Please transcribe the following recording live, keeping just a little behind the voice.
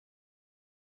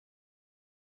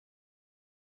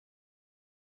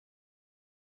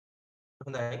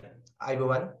හොඳයි.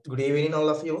 අයිබෝවන්. Good evening all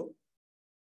of you.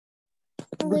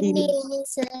 Good evening,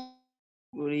 sir.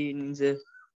 Good evening, sir.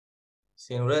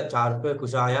 Senura චාර්ක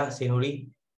කුෂාය සෙනුරි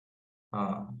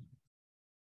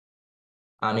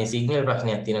මේ signal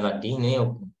ප්‍රශ්නයක් තියෙන කට්ටිය නේ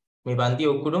ඔක්කොම. මේ පන්ති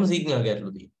ඔක්කොටම සිග්නල්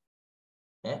ගැටලු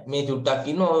තියෙනවා. මේ චුට්ටක්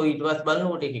ඉන්න ඔය ඊට පස්සේ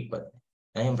බලනකොට එකෙක්වත්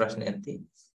නැහැ. එහෙනම් ප්‍රශ්නයක්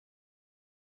තියෙනවා.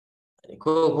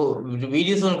 කො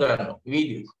වීඩියෝස් ඔන් කරන්න.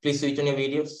 Video. Please switch on your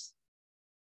videos.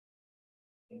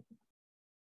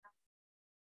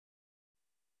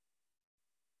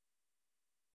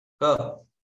 Go.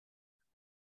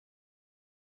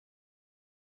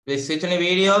 Please switch on your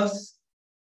videos.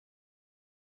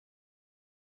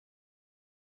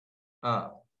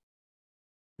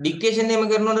 Dictation එහෙම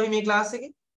කරනවද මේ ක්ලාස්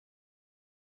එකේ?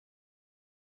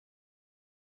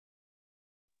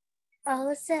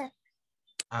 Oh, sir.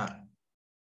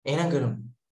 එහෙනම් කරමු.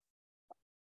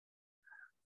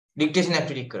 ඩික්ටේෂන්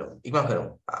ඇක්ටිවිටි කරමු. ඉක්මන් කරමු.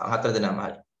 හතර දෙනාම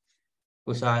හරි.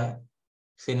 කුසාය,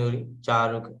 සෙනුරි,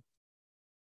 චාරුක.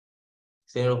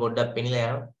 සෙනුරු පොඩ්ඩක් පෙනිලා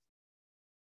යනවා.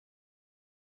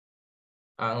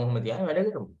 ඔහොම තියාගෙන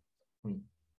වැඩ කරමු.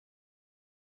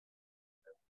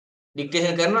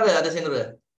 ඩික්ටේෂන් කරනවද අද සෙනුර?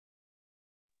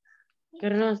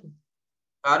 කරනවා sir.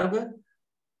 චාරුක?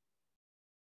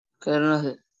 කරනවා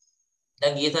sir.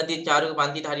 දැන් ගිය සතියේ චාරුක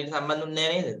පන්තියට හරියට සම්බන්ධුන්නේ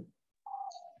නැහැ නේද?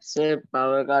 sir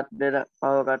power cut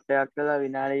එකක් කළා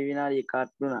විනාඩි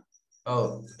කට් වුණා. ඔව්.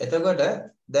 එතකොට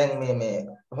දැන් මේ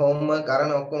හෝම්වර්ක්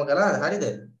කරන ඔක්කොම කරාද? හරිද?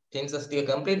 ටෙන්සස් ටික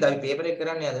කම්ප්ලීට් අපි පේපර් එක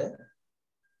කරන්නේ අද.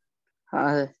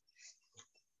 sir.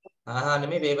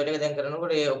 නෙමෙයි පේපර් එක දැන්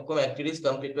කරනකොට ඒ ඔක්කොම ඇක්ටිවිටිස්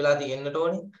කම්ප්ලීට් වෙලා තියෙන්නට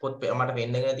ඕනේ. පොත් මට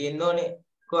පෙන්නගෙන තියෙන්න ඕනේ.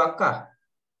 කො අක්කා?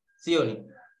 සියෝනි.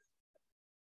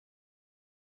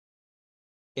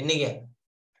 එන්නේ ගියා.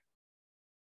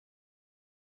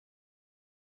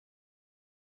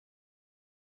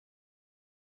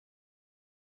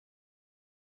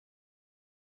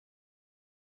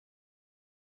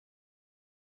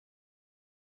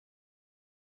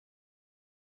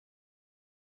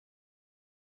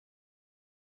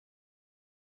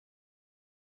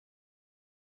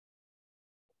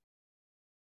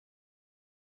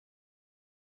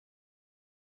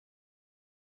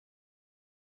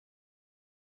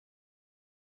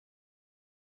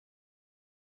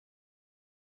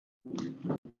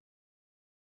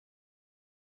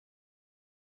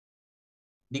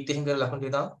 ඩික්ටේෂන් කරලා ලකුණු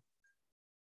ටික දාන්න.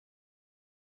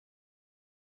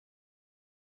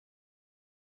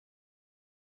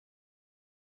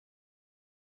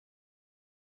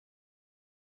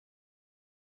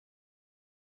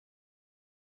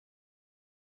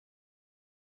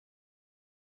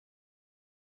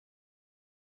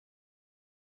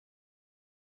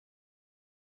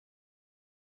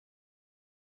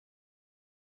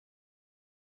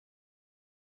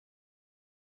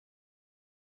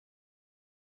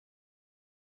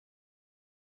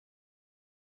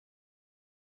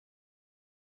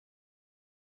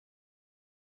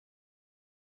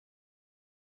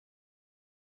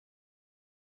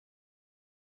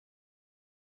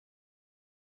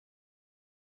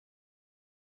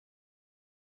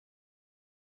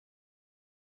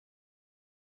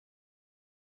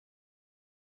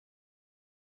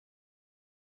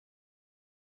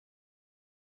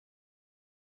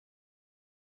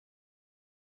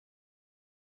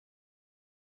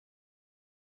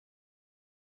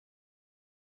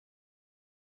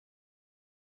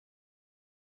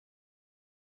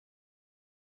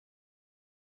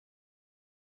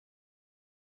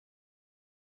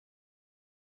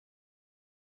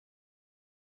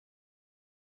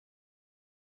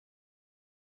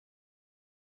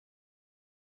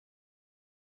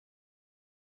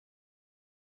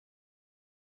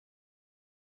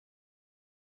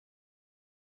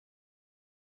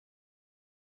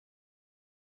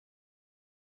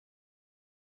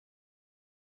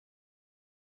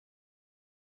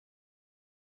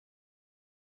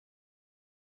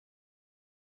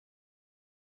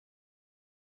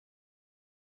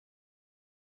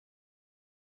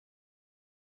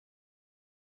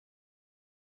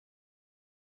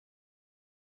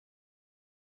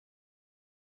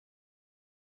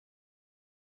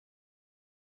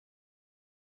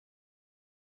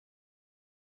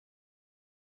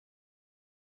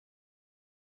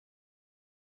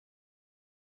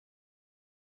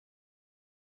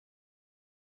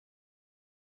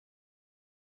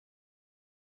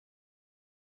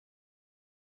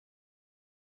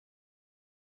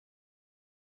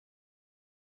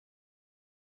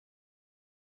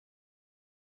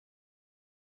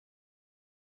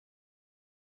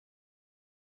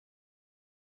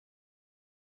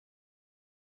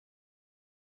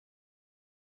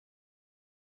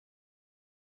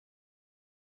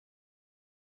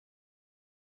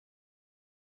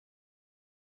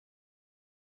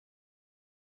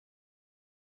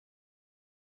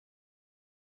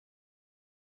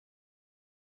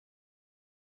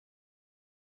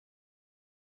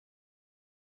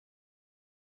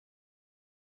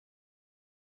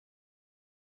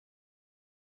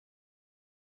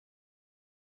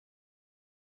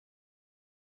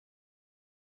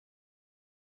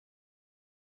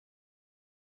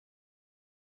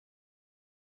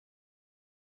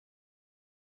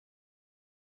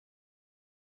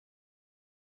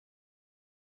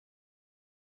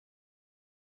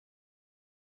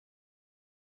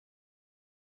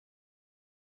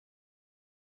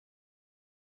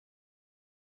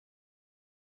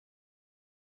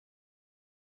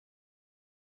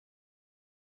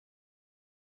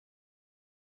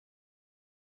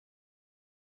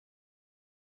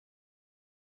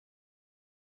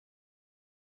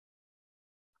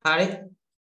 හරි.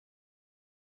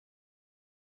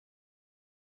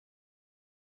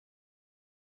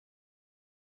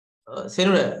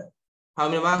 Senura, how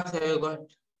many marks have you got?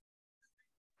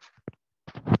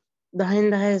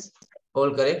 10 10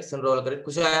 All correct. Senur all correct.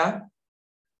 Kushaya?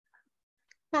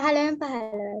 15න්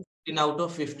 15. 15 out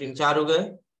of 15. Charuga?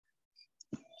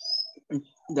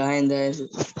 10 10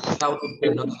 out of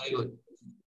 10. Okay, very good.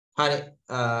 හරි.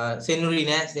 සෙනුරි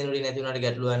නෑ. සෙනුරි නැති උනාට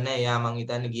ගැටලුවක් නෑ. එයා මං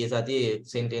හිතන්නේ ගිය සතියේ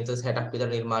sentences 60ක් විතර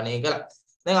නිර්මාණය කළා.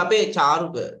 දැන් අපේ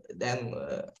චාරුක දැන්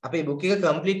අපේ book එක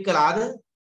complete කළාද?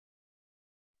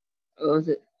 ඔව්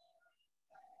සර්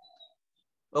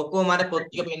ඔක්කොම මට පොත්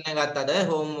ටික පෙන්න ගත්තද?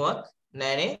 homework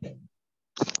නෑනේ.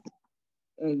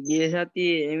 ගිය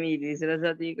සතියේ එමෙ ඉතිසර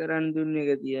සතිය කරන් දුන්න එක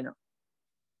තියෙනවා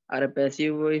අර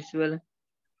පැසිව් වොයිස් වල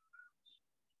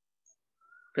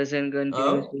present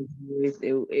continuous voice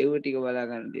ඒව ටික බලා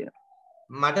ගන්න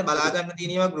තියෙනවා මට බලා ගන්න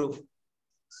තියෙනවා group.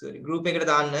 sorry group එකට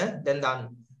දාන්න. දැන් දාන්න.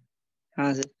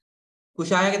 හා සර්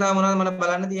කුෂායගේ තව මොනවද මට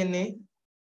බලන්න තියෙන්නේ?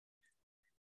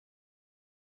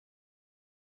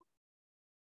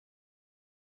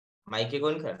 මයික් එක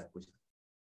on කරන්න කුෂා.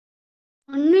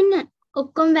 ඔන්න වෙන්න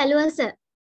ඔක්කොම බැලුවා සර්.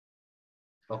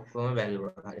 ඔක්කොම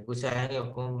බැලුවා. හරි. කුෂායගේ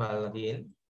ඔක්කොම බලලා තියෙන්නේ.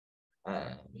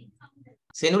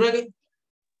 සෙනුරගේ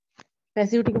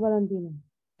පැසිව් ටික බලන් තියෙනවා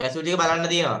පැසු ටික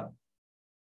බලන්න තියෙනවා.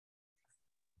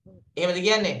 එහෙමද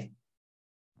කියන්නේ?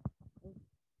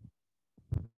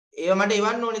 ඒව මට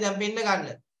එවන්න ඕනේ දැන් පෙන්න ගන්න.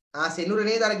 සෙනුර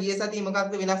නේද අර ගිය සතියේ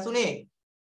මොකක්ද වෙනස් උනේ?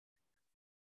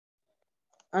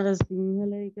 අර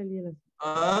සිංහල එක ලියලා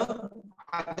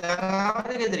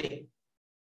අද ගෙදරින්.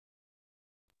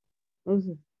 ඔව්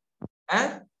සර් ඈ?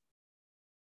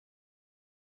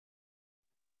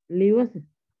 ලිව්වස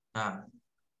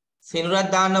සෙනුරත්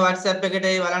දාන්න WhatsApp එකට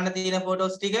ඒ බලන්න තියෙන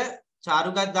ෆොටෝස් ටික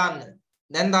චාරුකත් දාන්න.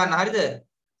 දැන් දාන්න හරිද?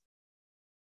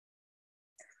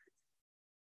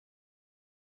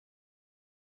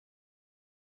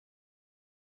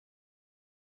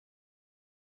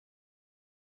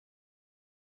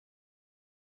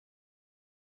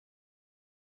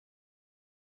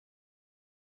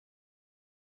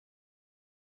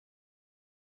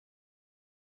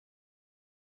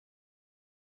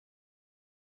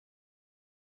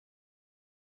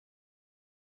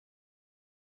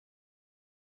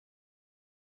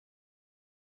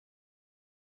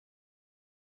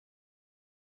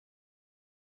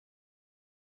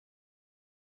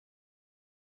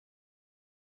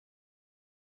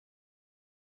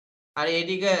 හරි ඒ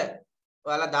ටික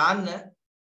ඔයාලා දාන්න.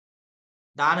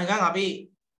 දානකම් අපි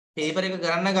පේපර් එක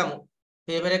කරන්න ගමු.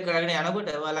 පේපර් එක කරගෙන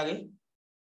යනකොට ඔයාලගේ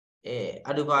ඒ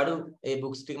අඩුපාඩු ඒ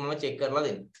බුක්ස් ටික මම චෙක් කරලා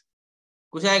දෙන්න.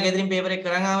 කුෂාය ගෙදරින් පේපර් එක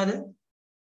කරන් ආවද?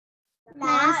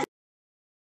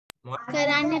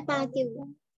 කරන්න එපා කිව්වා.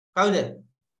 කවුද?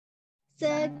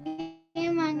 සර්ගේ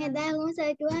මං එදා ගොම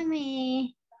සර් කිව්වා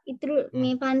මේ ඉතුරු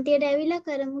මේ පන්තියට ඇවිල්ලා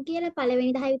කරමු කියලා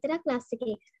පළවෙනි 10 විතරක් ක්ලාස්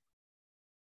එකේ.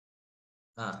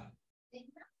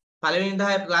 පළවෙනි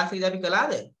 10 ක්ලාස් එකේදී අපි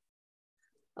කළාද?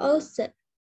 ඔව් සර්.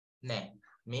 නෑ.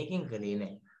 මේකෙන් කළේ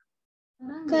නෑ.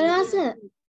 කරා සර්.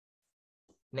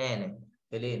 නෑ නෑ.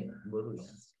 කළේ නෑ. බොරු.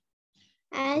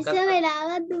 ඇස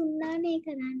වෙලාවක් දුන්නානේ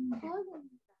කරන්න.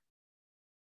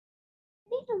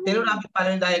 තේරුණ අපි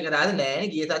පළවෙනි 10 කරාද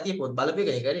නෑනේ ගිය සතියේ පොත් බලපු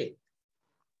එකනේ කරේ.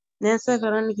 නෑ සර්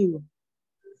කරන්න කිව්වා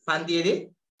පන්තියේදී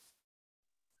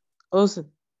ඔව් සර්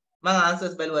මම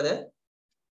ආන්සර්ස් බැලුවද?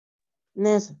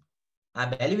 නෑ සර්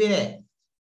බැලුවේ නෑ.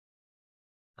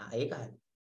 ඒක හරි.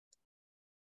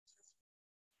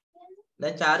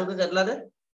 දැන් චාරුක කරලාද?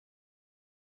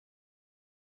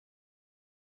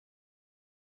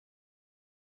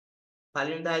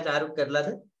 පළවෙනි 10 චාරුක කරලාද?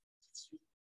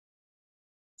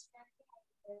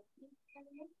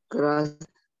 කරා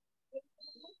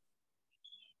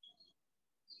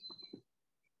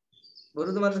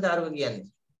බොරුද මන්ද චාරුක කියන්නේ?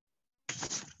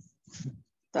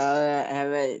 තව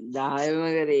හැබැයි 10ම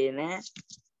කරේ නෑ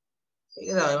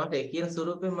ඒක තමයි මට කියන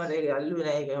ස්වරූපයෙන් මට ඒක අල්ලුවේ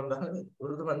නෑ ඒක මම බලන්නේ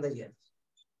බොරුද මන්ද කියන්නේ.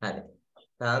 හරි.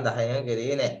 තාම 10ම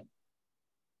කරේ නෑ.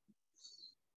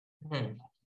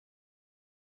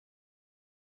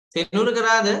 සෙනුර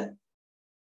කරාද?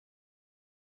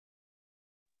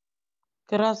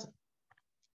 කරා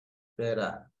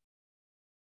කරා.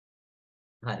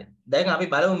 හරි. දැන්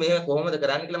අපි බලමු මේක කොහොමද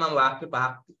කරන්නේ කියලා. මම වාක්‍ය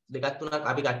පහක් දෙකක් තුනක්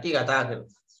අපි කට්ටිය කතා කරමු.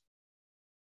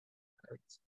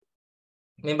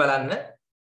 මේ බලන්න.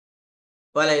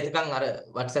 ඔයාලා එතකන් අර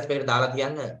WhatsApp එකට දාලා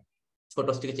තියන්න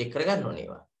ෆොටෝස් ටික චෙක් කරගන්න ඕනේ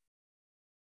ඒවා.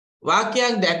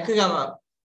 වාක්‍යයක් දැක්ක ගමන්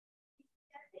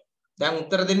දැන්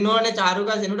උත්තර දෙන්න ඕනේ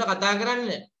චාරුකා සෙනුට කතා කරන්න.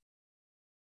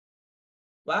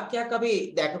 වාක්‍යයක් අපි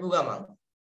දැකපු ගමන්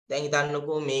දැන්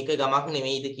හිතන්නකෝ මේක ගමක්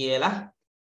නෙමෙයිද කියලා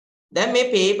දැන්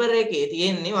මේ පේපර් එකේ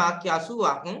තියෙන්නේ වාක්‍ය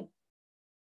 80ක්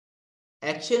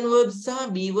action verbs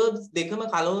සහ be verbs දෙකම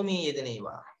කලවමේ යෙදෙන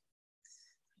ඒවා.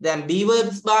 දැන් be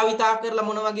verbs භාවිතා කරලා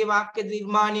මොන වගේ වාක්‍ය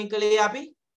නිර්මාණය කළේ අපි?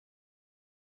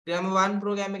 grammar 1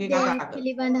 program එකේ කතා කරා.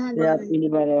 පිළිබඳ දෙයක් හඳුන්වනවා.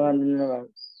 පිළිබඳව හඳුන්වනවා.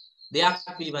 දෙයක්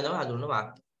පිළිබඳව හඳුන්වන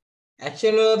වාක්‍ය.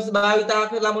 action verbs භාවිතා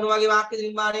කරලා මොන වගේ වාක්‍ය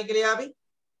නිර්මාණය කළේ අපි?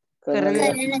 කරන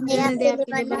දෙයක්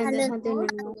පිළිබඳ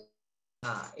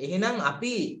හඳුන්වනවා. එහෙනම්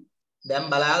අපි දැන්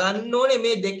බලා ගන්න ඕනේ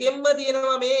මේ දෙකෙන්ම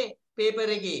තියෙනවා මේ පේපර්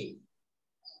එකේ.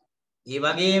 ඒ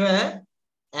වගේම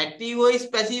active voice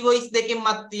passive voice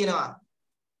දෙකෙන්මත් තියෙනවා.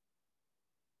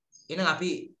 එහෙනම් අපි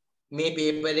මේ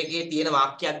පේපර් එකේ තියෙන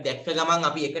වාක්‍යයක් දැක්ක ගමන්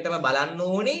අපි එකටම බලන්න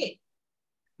ඕනේ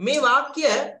මේ වාක්‍ය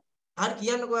හරි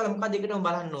කියන්නකෝ ඔයාලා මොකක්ද එකටම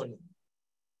බලන්න ඕනේ?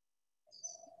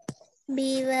 be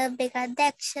verb එකක්ද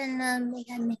action verb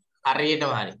එකක්ද?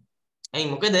 හරියටම හරි.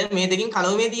 ඇයි මොකද මේ දෙකෙන්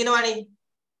කලවමේ තියෙනවානේ.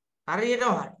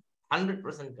 හරියටම හරි.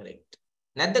 100% correct.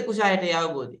 නැද්ද කුෂායට ඒ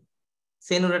අවබෝධය?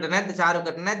 සෙනුරට නැද්ද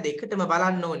චාරුකට නැද්ද එකටම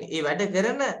බලන්න ඕනේ. ඒ වැඩ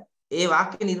කරන ඒ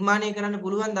වාක්‍ය නිර්මාණය කරන්න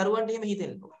පුළුවන් දරුවන්ට එහෙම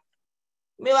හිතෙන්න ඕනේ.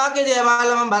 මේ වාක්‍යය දිහා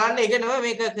මම බලන්නේ එකටම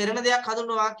මේක කරන දෙයක්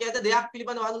හඳුන්වන වාක්‍යයක්ද දෙයක්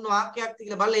පිළිබඳව හඳුන්වන වාක්‍යයක්ද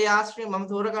කියලා බලලා ඒ ආශ්‍රයෙන් මම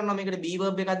තෝරගන්නවා මේකට be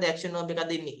verb එකක්ද action verb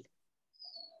එකක්ද ඉන්නේ කියලා.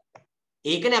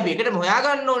 ඒකනේ අපි එකටම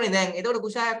හොයාගන්න ඕනේ දැන්. එතකොට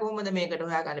කුෂාය කොහොමද මේකට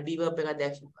හොයාගන්නේ be verb එකක්ද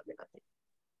action verb එකක්ද?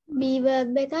 be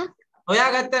verb එකක්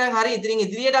හොයාගත්තා නම් හරි. ඉතින්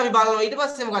ඉදිරියට අපි බලනවා. ඊට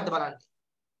පස්සේ මොකද්ද බලන්නේ?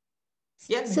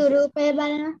 කියන්නේ ස්වරූපය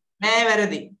බලනවා. නෑ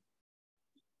වැරදි.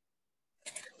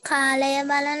 කාලය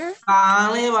බලන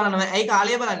කාලය බලනවා. ඇයි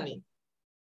කාලය බලන්නේ?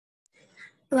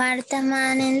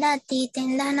 වර්තමානෙන්ද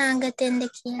අතීතෙන්ද අනාගතෙන්ද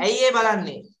කියන ඇයි ඒ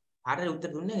බලන්නේ? හරියට උත්තර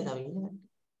දුන්නේ නැහැ තව ඉන්නේ.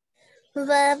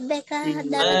 verb එක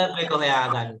හදලා verb එක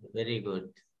හොයාගන්න. very good.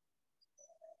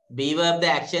 be verb the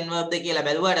action verb ද කියලා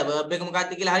බැලුවාට verb එක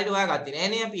මොකක්ද කියලා හරියට හොයාගත්තේ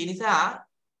නෑනේ අපි. ඒ නිසා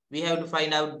we have to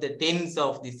find out the tense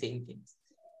of this sentence.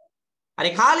 හරි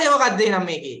කාලය මොකක්ද එහෙනම්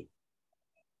මේකේ?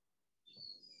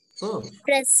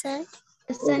 present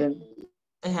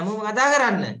හැමෝම කතා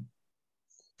කරන්න.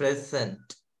 present.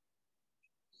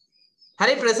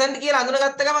 හරි present කියලා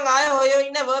අඳුනගත්ත ගමන් ආයෙ හොය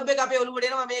ඉන්න verb එක අපේ ඔළුවට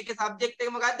එනවා. මේකේ subject එක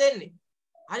මොකක්ද එන්නේ?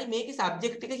 හරි මේකේ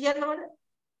subject එක කියන්න මඩ.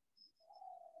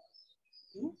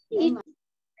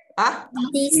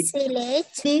 this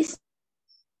village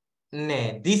නෑ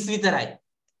this විතරයි.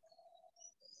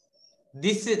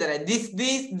 this විතරයි. this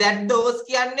these that those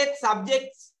කියන්නේ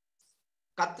subjects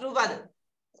කතෘපද.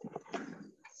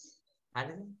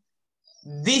 හරිද?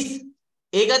 this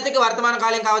ඒකත් එක්ක වර්තමාන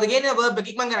කාලයෙන් කවද කියන්නේ verb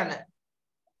එක ඉක්මන් කරන්න.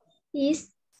 is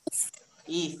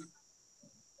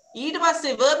ඊට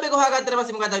පස්සේ verb එක හොයාගත්තට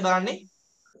පස්සේ මොකද අපි බලන්නේ?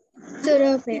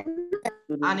 ස්වරූපය.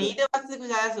 අනේ ඊට පස්සේ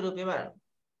කුසාය ස්වරූපය බලන්න.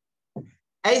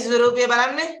 ඇයි ස්වරූපය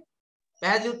බලන්නේ?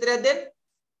 පැහැදිලි උත්තරයක් දෙන්න.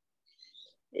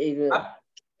 ඒක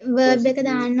verb එක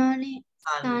දාන්න ඕනේ.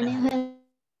 ස්ථානය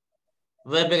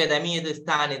verb එක දැමිය යුතු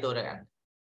ස්ථානය තෝරගන්න.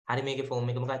 හරි මේකේ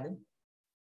ෆෝම් එක මොකද්ද?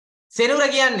 සෙනුර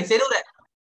කියන්නේ Senura.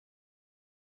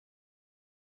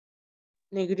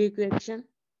 negative question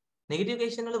negative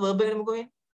question වල verb එකට මොකෝ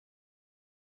වෙන්නේ?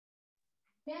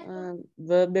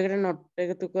 verb එකට not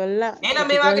එකතු කරලා එහෙනම්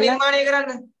මේ වාක්‍ය නිර්මාණය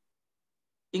කරන්න.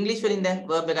 ඉංග්‍රීසි වලින් දැන්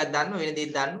verb එකක් දාන්න වෙන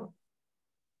දෙයක් දාන්න.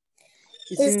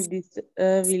 is in this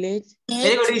village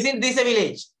very good. is in this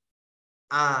village.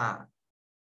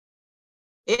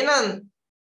 එහෙනම්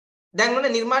දැන් මොන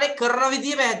නිර්මාණය කරන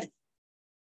විදිය පැහැදිලි.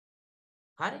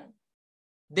 හරි.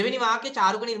 දෙවෙනි වාක්‍ය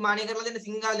චාරුක නිර්මාණය කරලා දෙන්න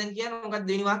සිංහල දැන් කියන්න මොකක්ද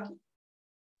දෙවෙනි වාක්‍ය?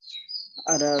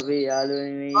 අර අපි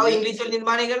යාළුවනේ මේ ඔව් ඉංග්‍රීසි වලින්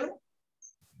නිර්මාණය කරලා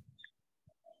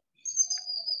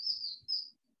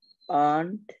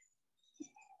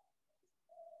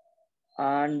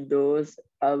aren't those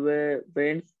our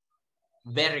friends?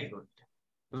 very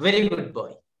good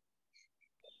boy.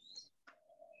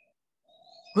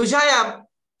 කුෂාය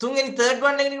තුන්වෙනි third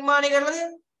one එක නිර්මාණය කරලා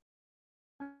දෙන්න.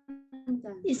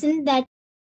 isn't that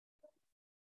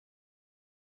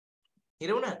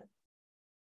ඉරුණා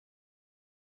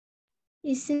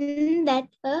isn't that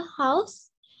a house?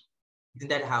 in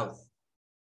that house.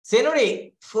 සෙනුරි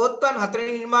fourth one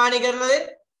හතරවෙනි නිර්මාණය කරලා දෙන්න.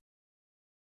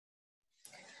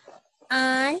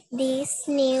 are these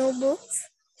new books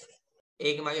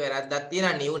ඒක මගේ වැරද්දක්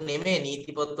තියෙනවා. new නෙමෙයි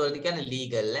නීති පොත් වලට කියන්නේ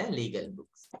legal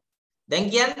books. දැන්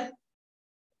කියන්න.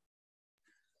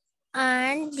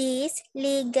 are these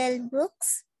legal books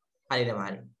හරියටම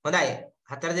හරි. හොඳයි.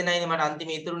 හතර දෙනයිනේ මට අන්තිම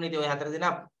ඉතුරුනේ. ඉතින් ඔය හතර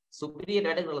දෙනා සුපිරියට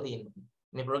වැඩ කරලා තියෙනවා.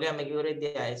 මේ ප්‍රෝග්‍රෑම් එක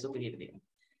ඉවරෙද්දී ආයෙ සුපිරියට දෙනවා.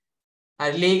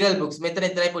 හරි legal books මෙතන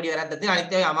විතරයි පොඩි වැරද්දක් තියෙනවා.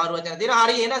 අනිත් ඒවා අමාරු වචන තියෙනවා.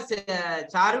 හරි එහෙනම්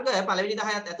චාරුක පළවෙනි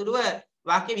 10ත් ඇතුළුව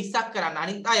වාක්‍ය 20ක් කරන්න.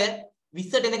 අනිත් අය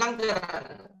 20ට එනකම්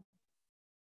කරන්න.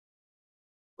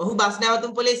 ඔහු බස්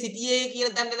නැවතුම් පොලේ සිටියේ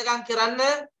කියන තැන එනකම් කරන්න.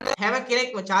 හැම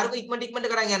කෙනෙක්ම චාරුක ඉක්මනට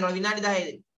කරන් යනවා විනාඩි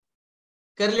 10යි.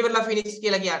 කරලි ඉවරලා ෆිනිෂ්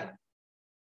කියලා කියන්න.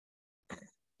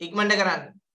 ඉක්මනට කරන්න.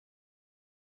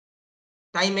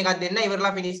 ටයිම් එකක් දෙන්න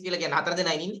ඉවරලා ෆිනිෂ් කියලා කියන්න. 4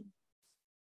 දෙනයි ඉන්නේ.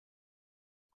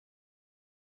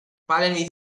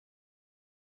 පළවෙනි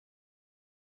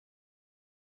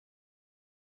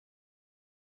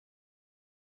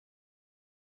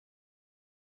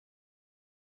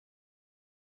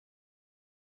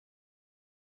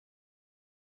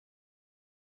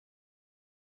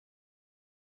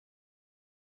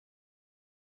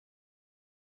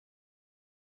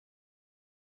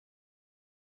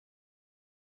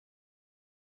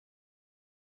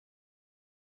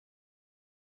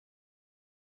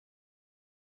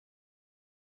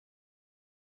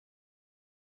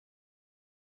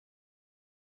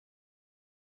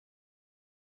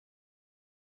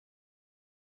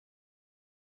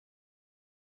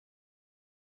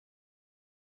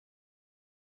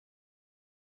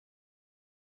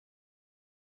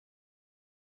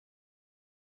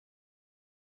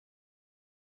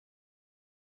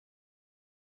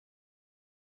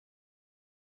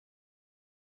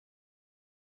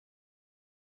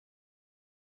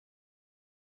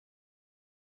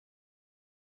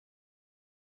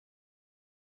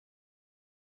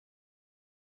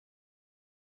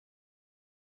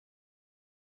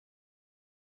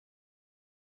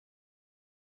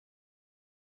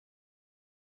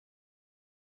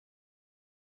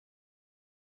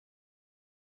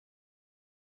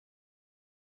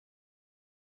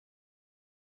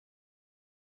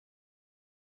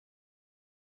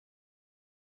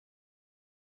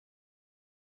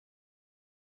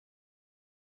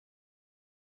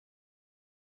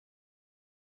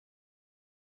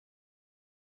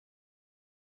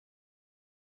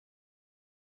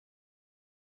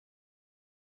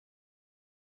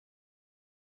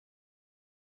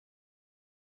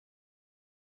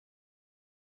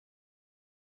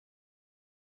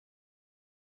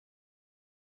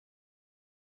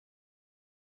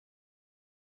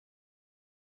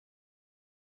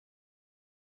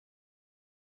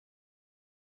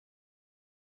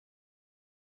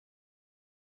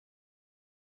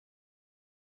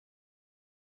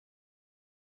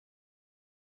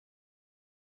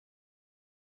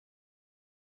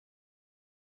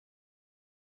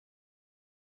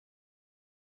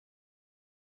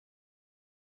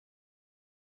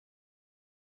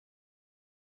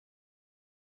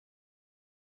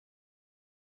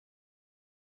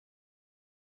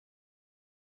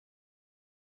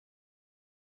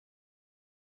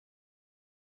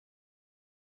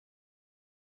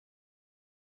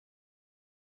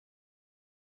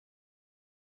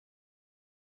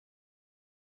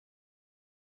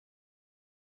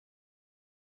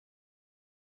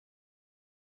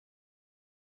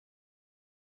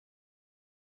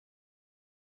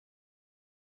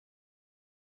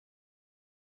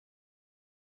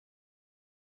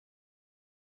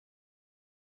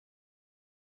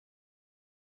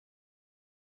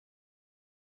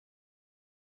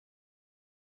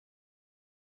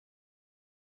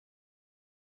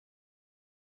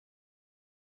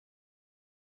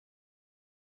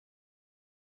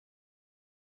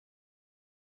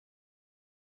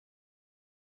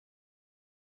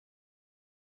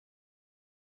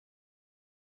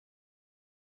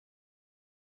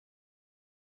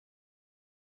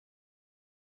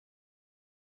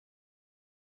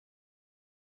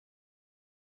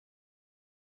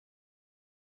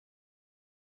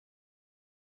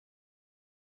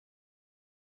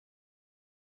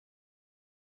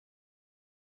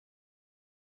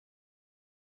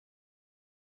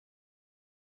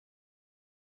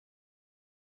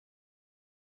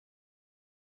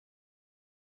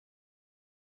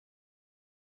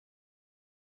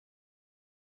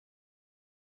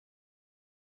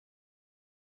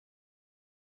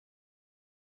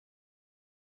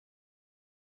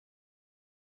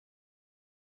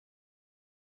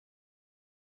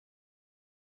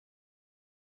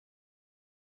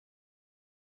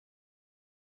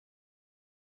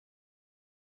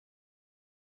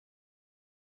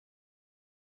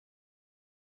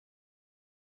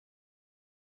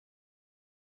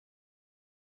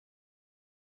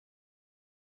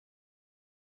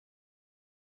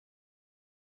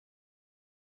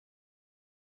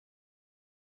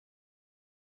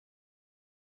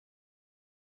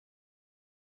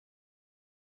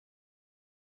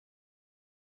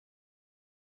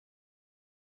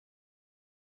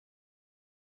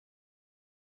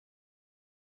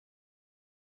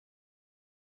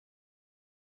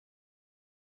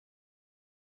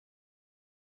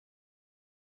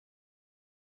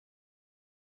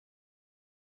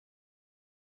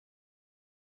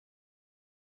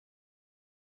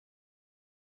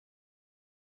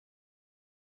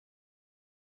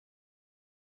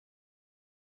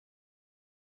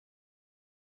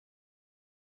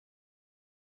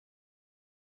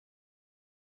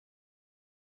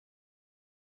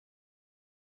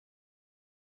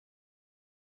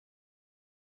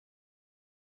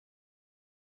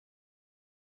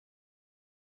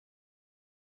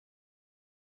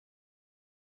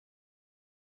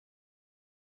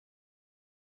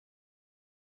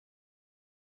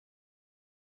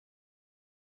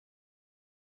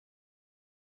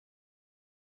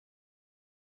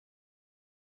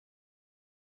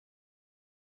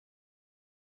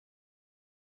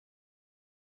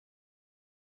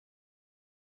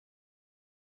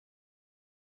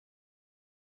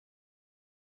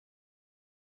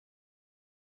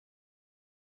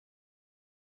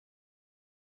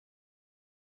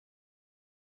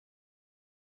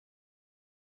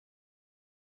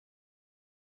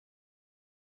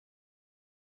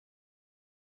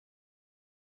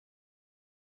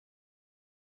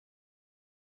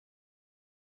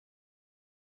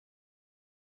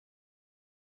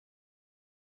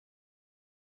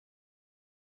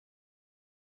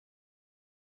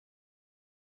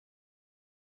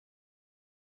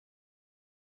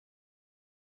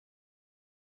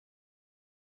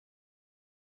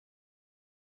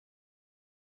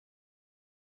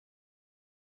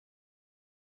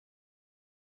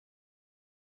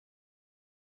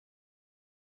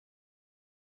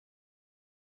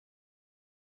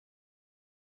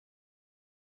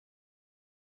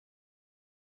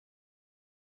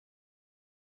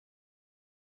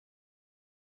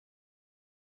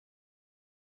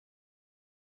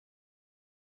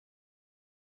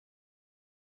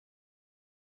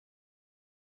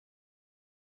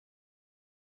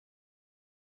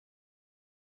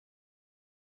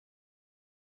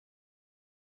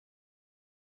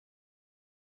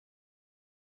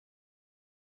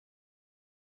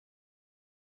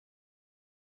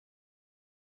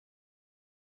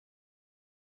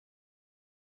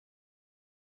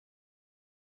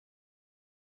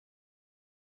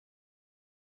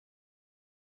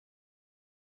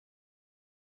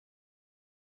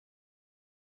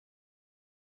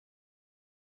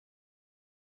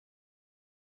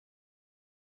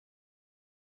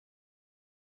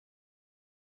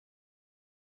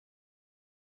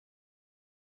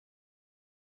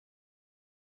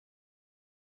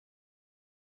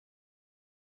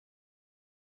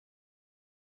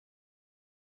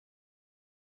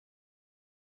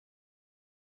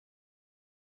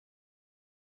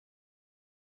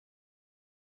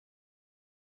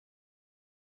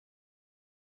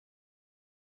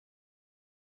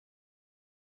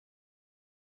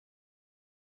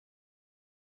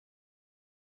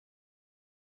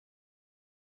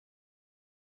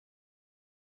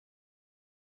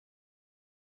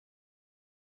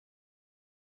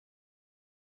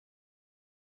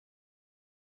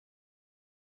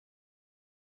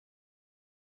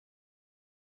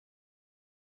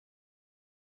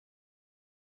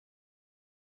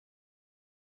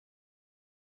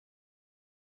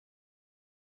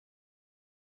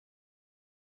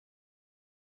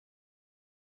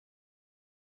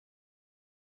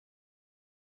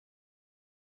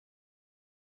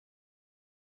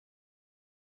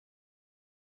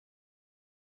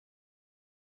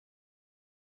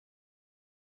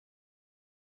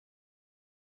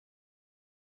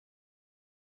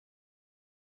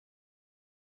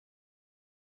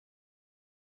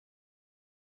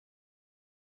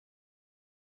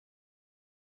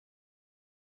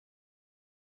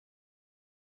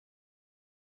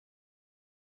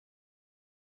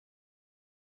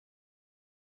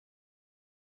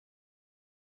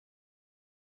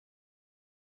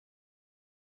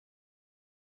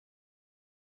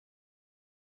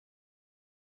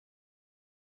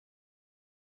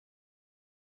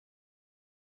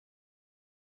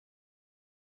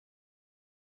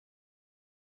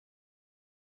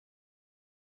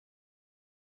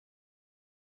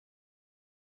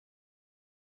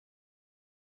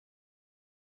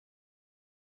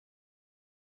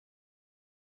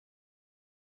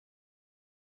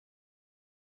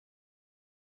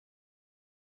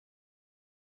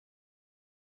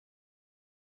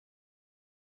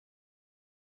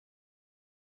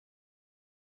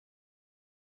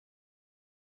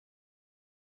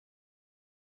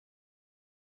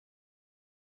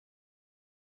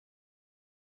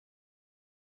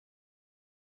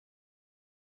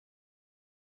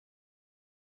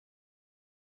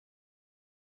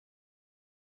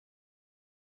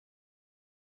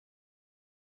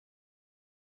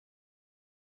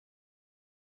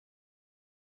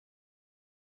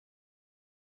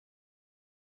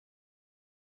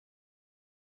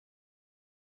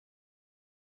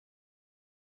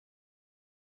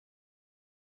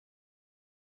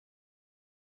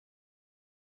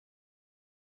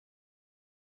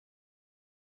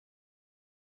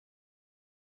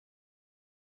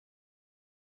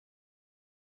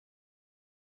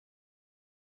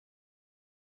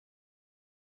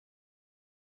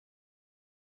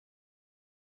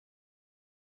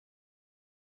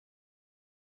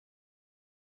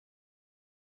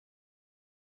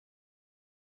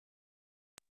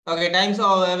Okay, time's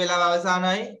over. වෙලාව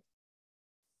අවසానයි.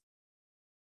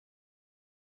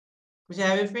 Kusha,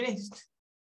 have you finished?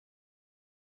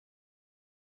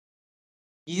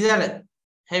 Izara,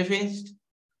 have you finished?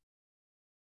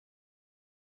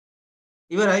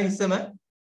 ඉවරයි ඉස්සම.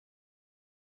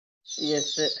 yes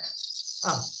sir.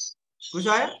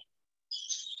 කුෂාය?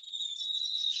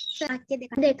 වාක්‍ය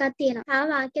දෙකක් තියෙනවා. තව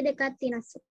වාක්‍ය දෙකක්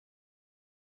තියෙනවා.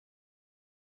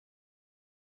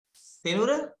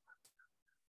 සෙනුර?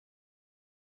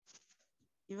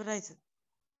 ඉවරයි සර්.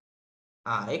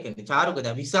 ඒකනේ චාරුක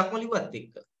දැන් 20ක්ම ලිව්වත්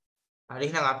එක්ක. හරි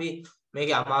එහෙනම් අපි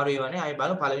මේකේ අමාරු ඒවානේ ආයෙ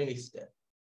බලමු පළවෙනි 20.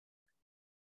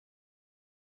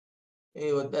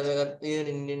 ඒ ඔතනකට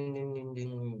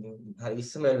හරි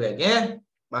 20ම වෙන්නේ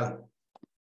බලමු.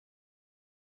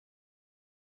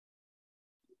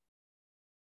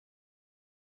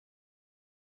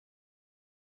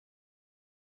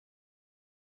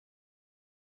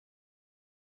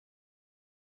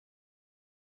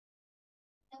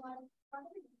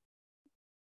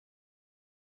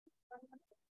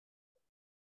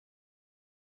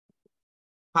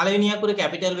 පළවෙනි අකුර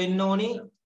කැපිටල් වෙන්න ඕනේ.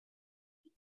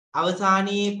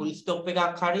 අවසානයේ ෆුල් ස්ටොප්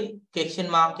එකක් හරි ක්වෙස්චන්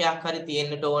මාක් එකක් හරි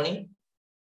තියෙන්නට ඕනේ.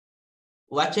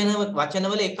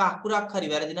 වචනවල එක අකුරක් හරි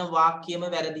වැරදි නම් වාක්‍යයම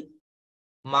වැරදි.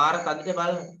 මාර කදිට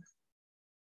බලන්න.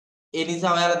 ඒ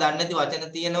නිසා ඔයාලා දන්නේ නැති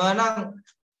වචන තියෙනවා නම්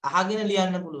අහගෙන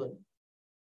ලියන්න පුළුවන්.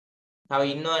 තව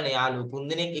ඉන්නවනේ යාළුවෝ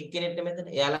තුන්දෙනෙක් එක්කෙනෙක්ට මෙතන.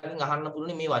 එයාලගෙන් අහන්න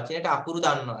පුළුවන් මේ වචනෙට අකුරු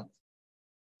දන්නවද?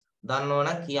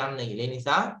 දන්නවනම් කියන්න කියලා. ඒ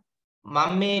නිසා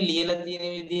මම මේ ලියලා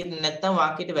තියෙන විදිහට නැත්තම්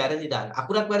වාක්‍යයට වැරදි දාන්න.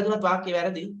 අකුරක් වැරදුනත් වාක්‍ය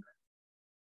වැරදි.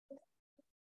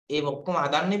 ඒ ඔක්කොම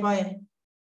හදන්න එපායි.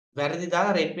 වැරදි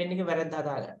දාලා රෙඩ් පෙන් එකේ වැරද්ද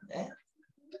හදාගන්න.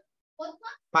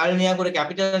 පළවෙනි අකුර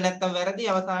කැපිටල් නැත්තම් වැරදි.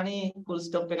 අවසානයේ ෆුල්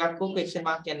ස්ටොප් එකක් හෝ ක්වෙස්චන්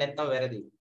මාක් එකක් නැත්තම් වැරදි.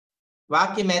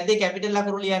 වාක්‍ය මැද්දේ කැපිටල්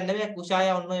අකුරු ලියන්න බෑ.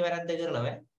 කුෂාය ඔන්න ඔය වැරද්ද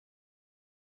කරනවා.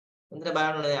 හොඳට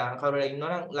බලන්න ඕනේ. කවුරුහරි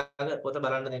ඉන්නවනම් ළඟ පොත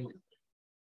බලන්න දෙන්න.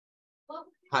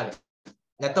 හරි.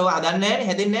 නැත්නම් ඔය හදන්නේ නැහැනේ,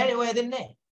 හැදෙන්නේ නැහැනේ, ඔය හැදෙන්නේ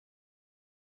නැහැ.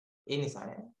 ඒ නිසා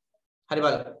නේ. හරි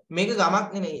බලන්න. මේක ගමක්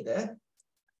නෙමෙයිද?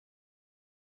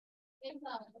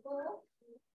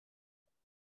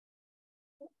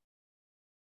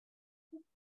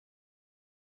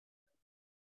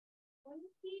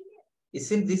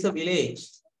 Isn't this a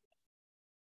village?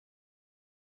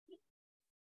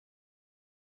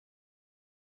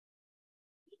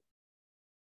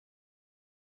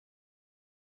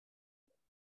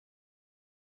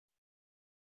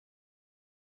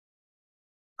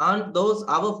 Aren't those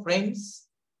our friends?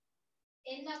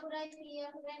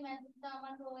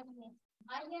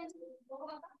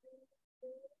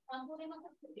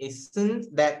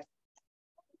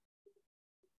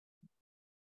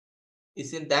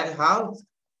 Isn't that house?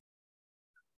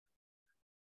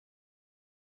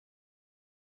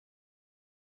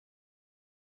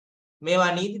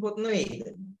 මේවා නීති පොත්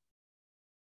නෙවෙයිද?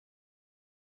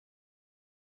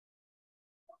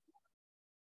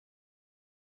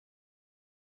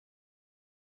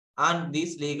 Aren't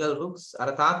these legal books? අර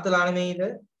තාත්තලා නෙමෙයිද?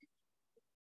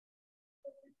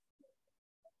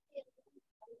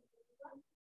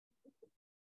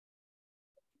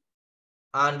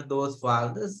 Aren't those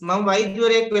fathers? මම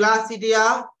වෛද්‍යවරයෙක් වෙලා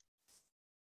සිටියා.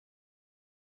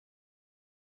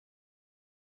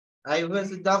 I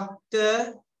was a doctor.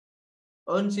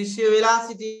 on ශිෂ්‍ය වෙලා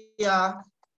සිටියා.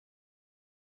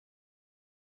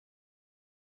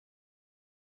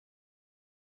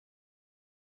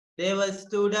 They were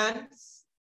students.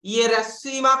 ඊයේ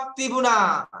රැස්වීමක්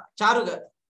තිබුණා. චාරුක,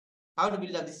 how to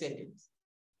build up this sentence?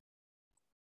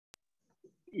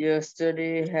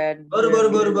 Yesterday had Boru.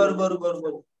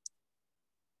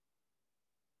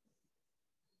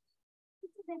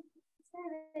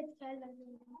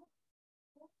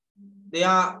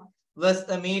 There was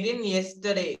a meeting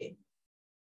yesterday.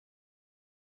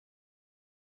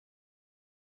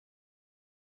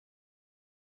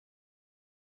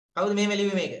 කවුද මේ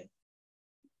මෙලිවි මේක?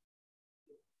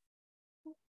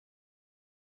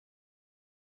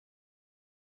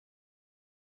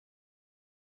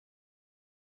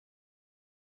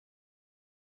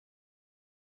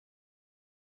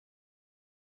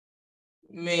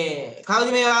 මේ කවුද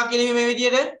මේ වාක්‍ය ලිවි මේ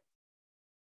විදියට?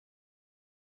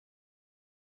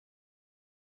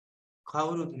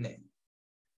 කවුරුත් නැහැ.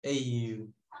 අයියෝ.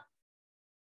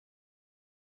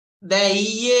 දැන්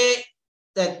ඊයේ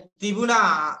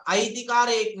තිබුණා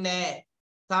අයිතිකාරයෙක් නැහැ.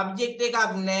 සබ්ජෙක්ට් එකක්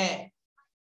නැහැ.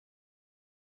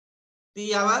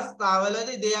 තී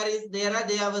අවස්ථාවලදී there is there are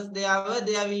there was there were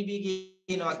there will be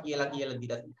කියනවා කියලා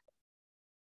දීලා.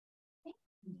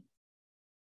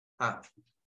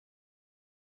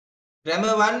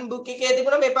 grammar 1 book එකේ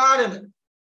තිබුණ මේ පාඩම.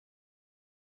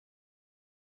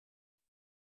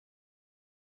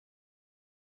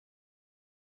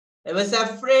 I was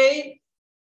afraid.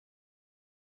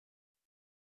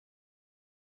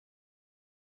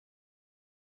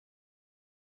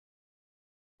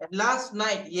 And last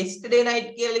night, yesterday night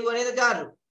කියලා ලිව්ව නේද චාරු?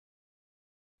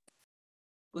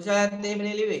 කුෂාලත්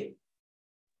එහෙමනේ ලිව්වේ.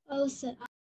 ඔව් සර්.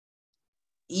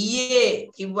 ඊයේ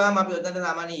කිව්වම අපි උදේට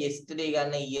සාමාන්‍ය yesterday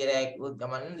ගන්න ඊයේ රෑ කිව්වොත්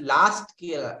ගමන් last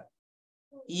කියලා.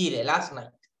 ඊයේ last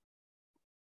night.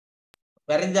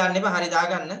 වැරදි දාන්න එපා හරි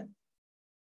දාගන්න.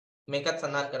 මේකත්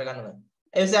සඳහන් කරගන්න ඕනේ.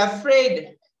 I was afraid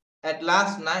at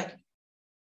last night.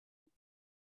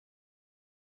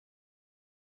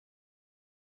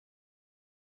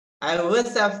 I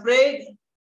was afraid.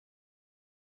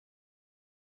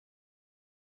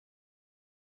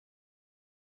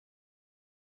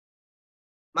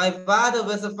 My father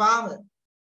was a farmer.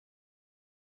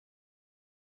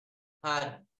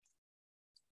 Hi.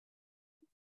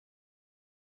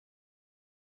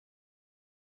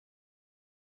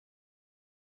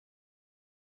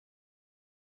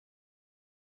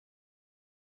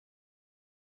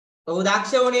 ඔහු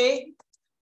දක්ෂ වුණේ.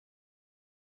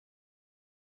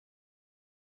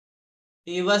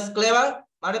 He was clever.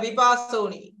 මට විපාස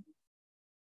වුණේ.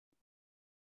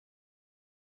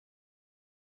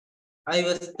 I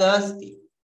was thirsty.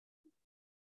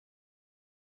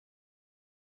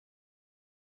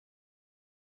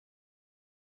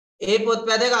 ඒ පොත්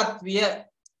වැදගත් විය.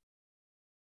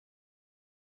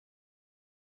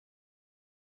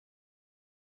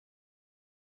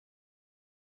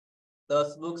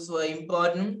 Those books were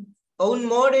important. ඔවුන්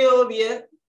මෝඩයෝ විය.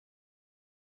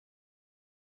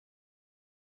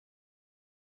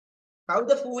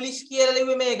 කවුද foolish කියලා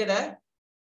ලිව්වේ මේකට?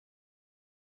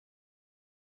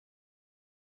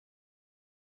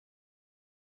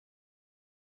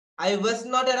 I was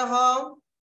not at home.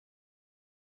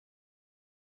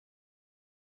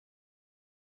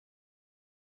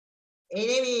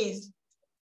 Enemies.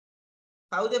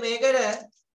 කවුද මේකට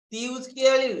thieves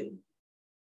කියලා ලිව්වේ?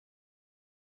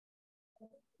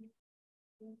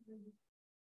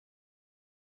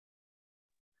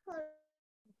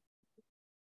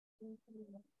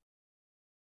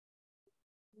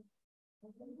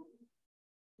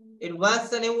 It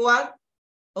was a new one.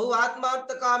 ඔහු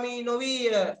ආත්මාර්ථකාමී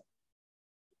නොවිය.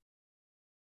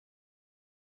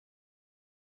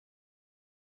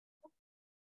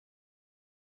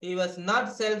 He was not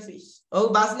selfish. ඔහු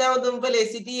බස් නැවතුම් පෙළේ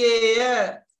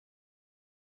සිටියේය.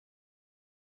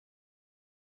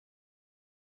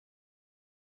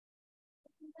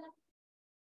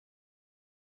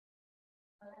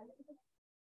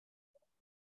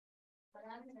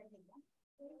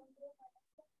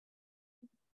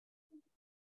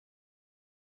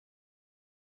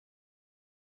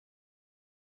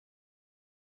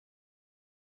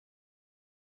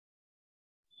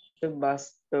 bus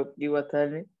stop කිව්වත්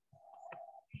හරිනේ.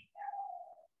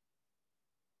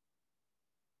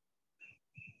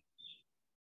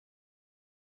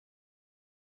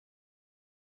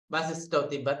 බස් ස්ටොප්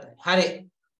තිබ්බත් හරි.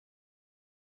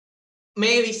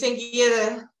 මේ 20න් කීයද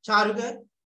චාරුක?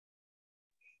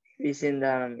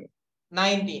 20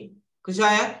 19.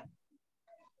 කුෂාය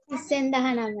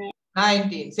 19.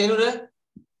 19. සෙනුර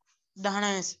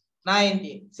 19.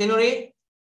 19. සෙනුරි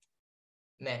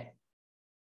නෑ.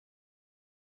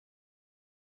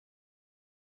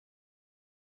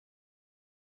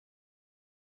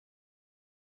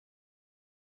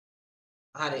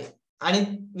 හරි. අනිත්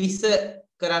 20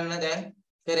 කරන්න දැන්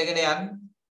කරගෙන යන්න.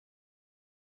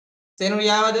 සෙනුරි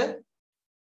ආවද?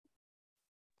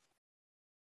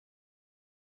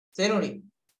 සෙනුරි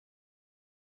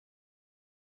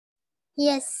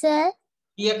Yes, sir.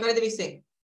 කීයක් හරිද 20න්?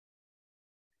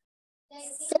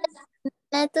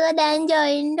 නැතුව දැන්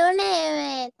join උනේ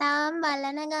මේ තාම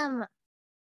බලන ගම.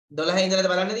 12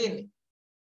 ඉඳලාද බලන්න තියෙන්නේ?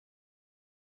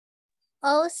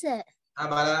 ඔව් sir.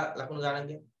 බලලා ලකුණු ගණන්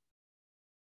කියන්න.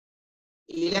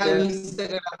 ඊළඟ 20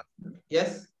 කරන්න.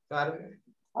 yes කාර්ය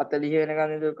 40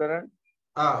 වෙනකන් ඉඳලා කරන්න.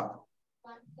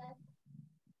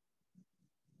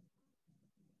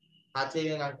 හතේ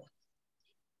වෙනකන්.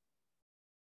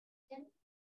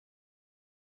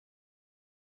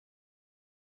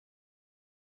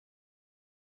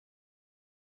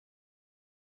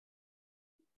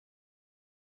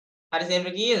 හරි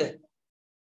සෙම්ර කීයද?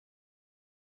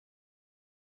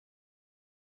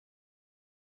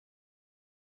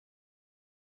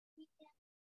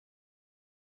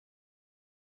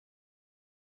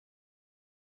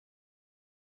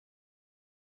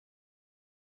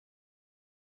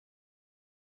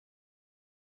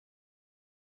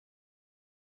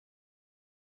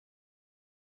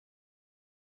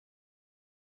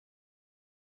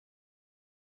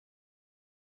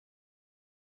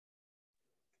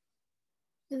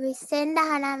 විස්සෙන්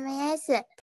 19යි sir.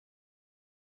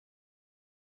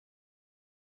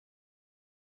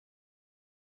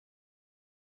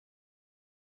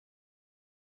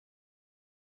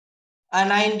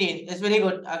 19. It's very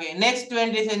good. Okay, next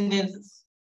 20 sentences.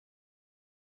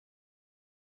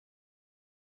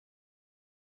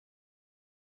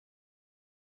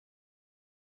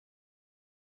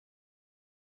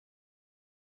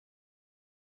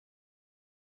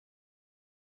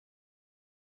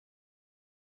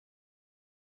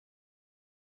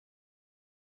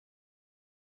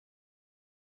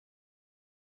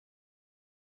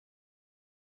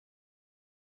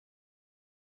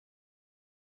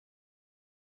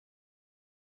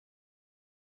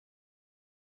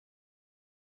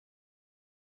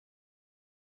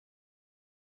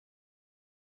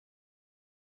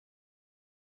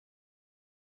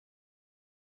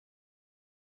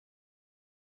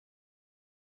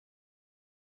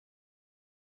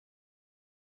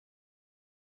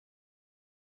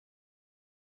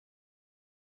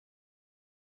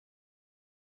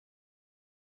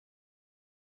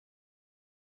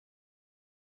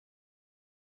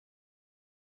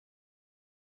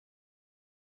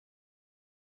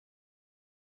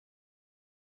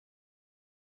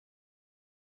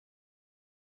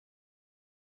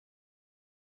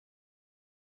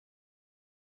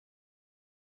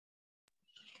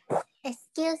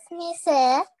 Excuse me,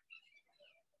 sir.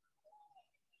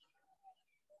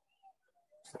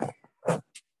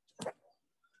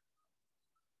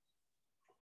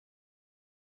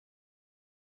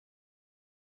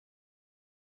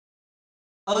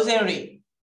 How's Henry?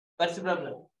 What's the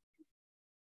problem?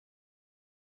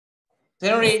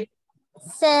 Henry.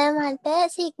 Sir මට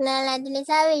සිග්නල් නැති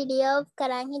නිසා වීඩියෝ ඔෆ්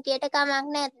කරන් හිටියට කමක්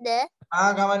නැද්ද?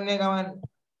 Kaman.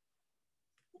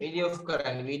 Video off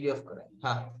කරන්න, video off කරන්න.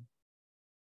 Ha.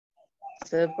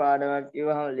 සර් පාඩමක්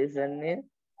කිව්වහම listen නේ.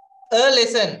 A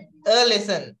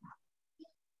lesson.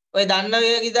 ඔය දන්න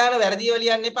විදිහට වැරදිව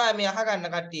ලියන්න එපා මේ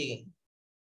අහගන්න කට්ටියගෙන්.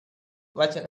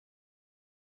 වචන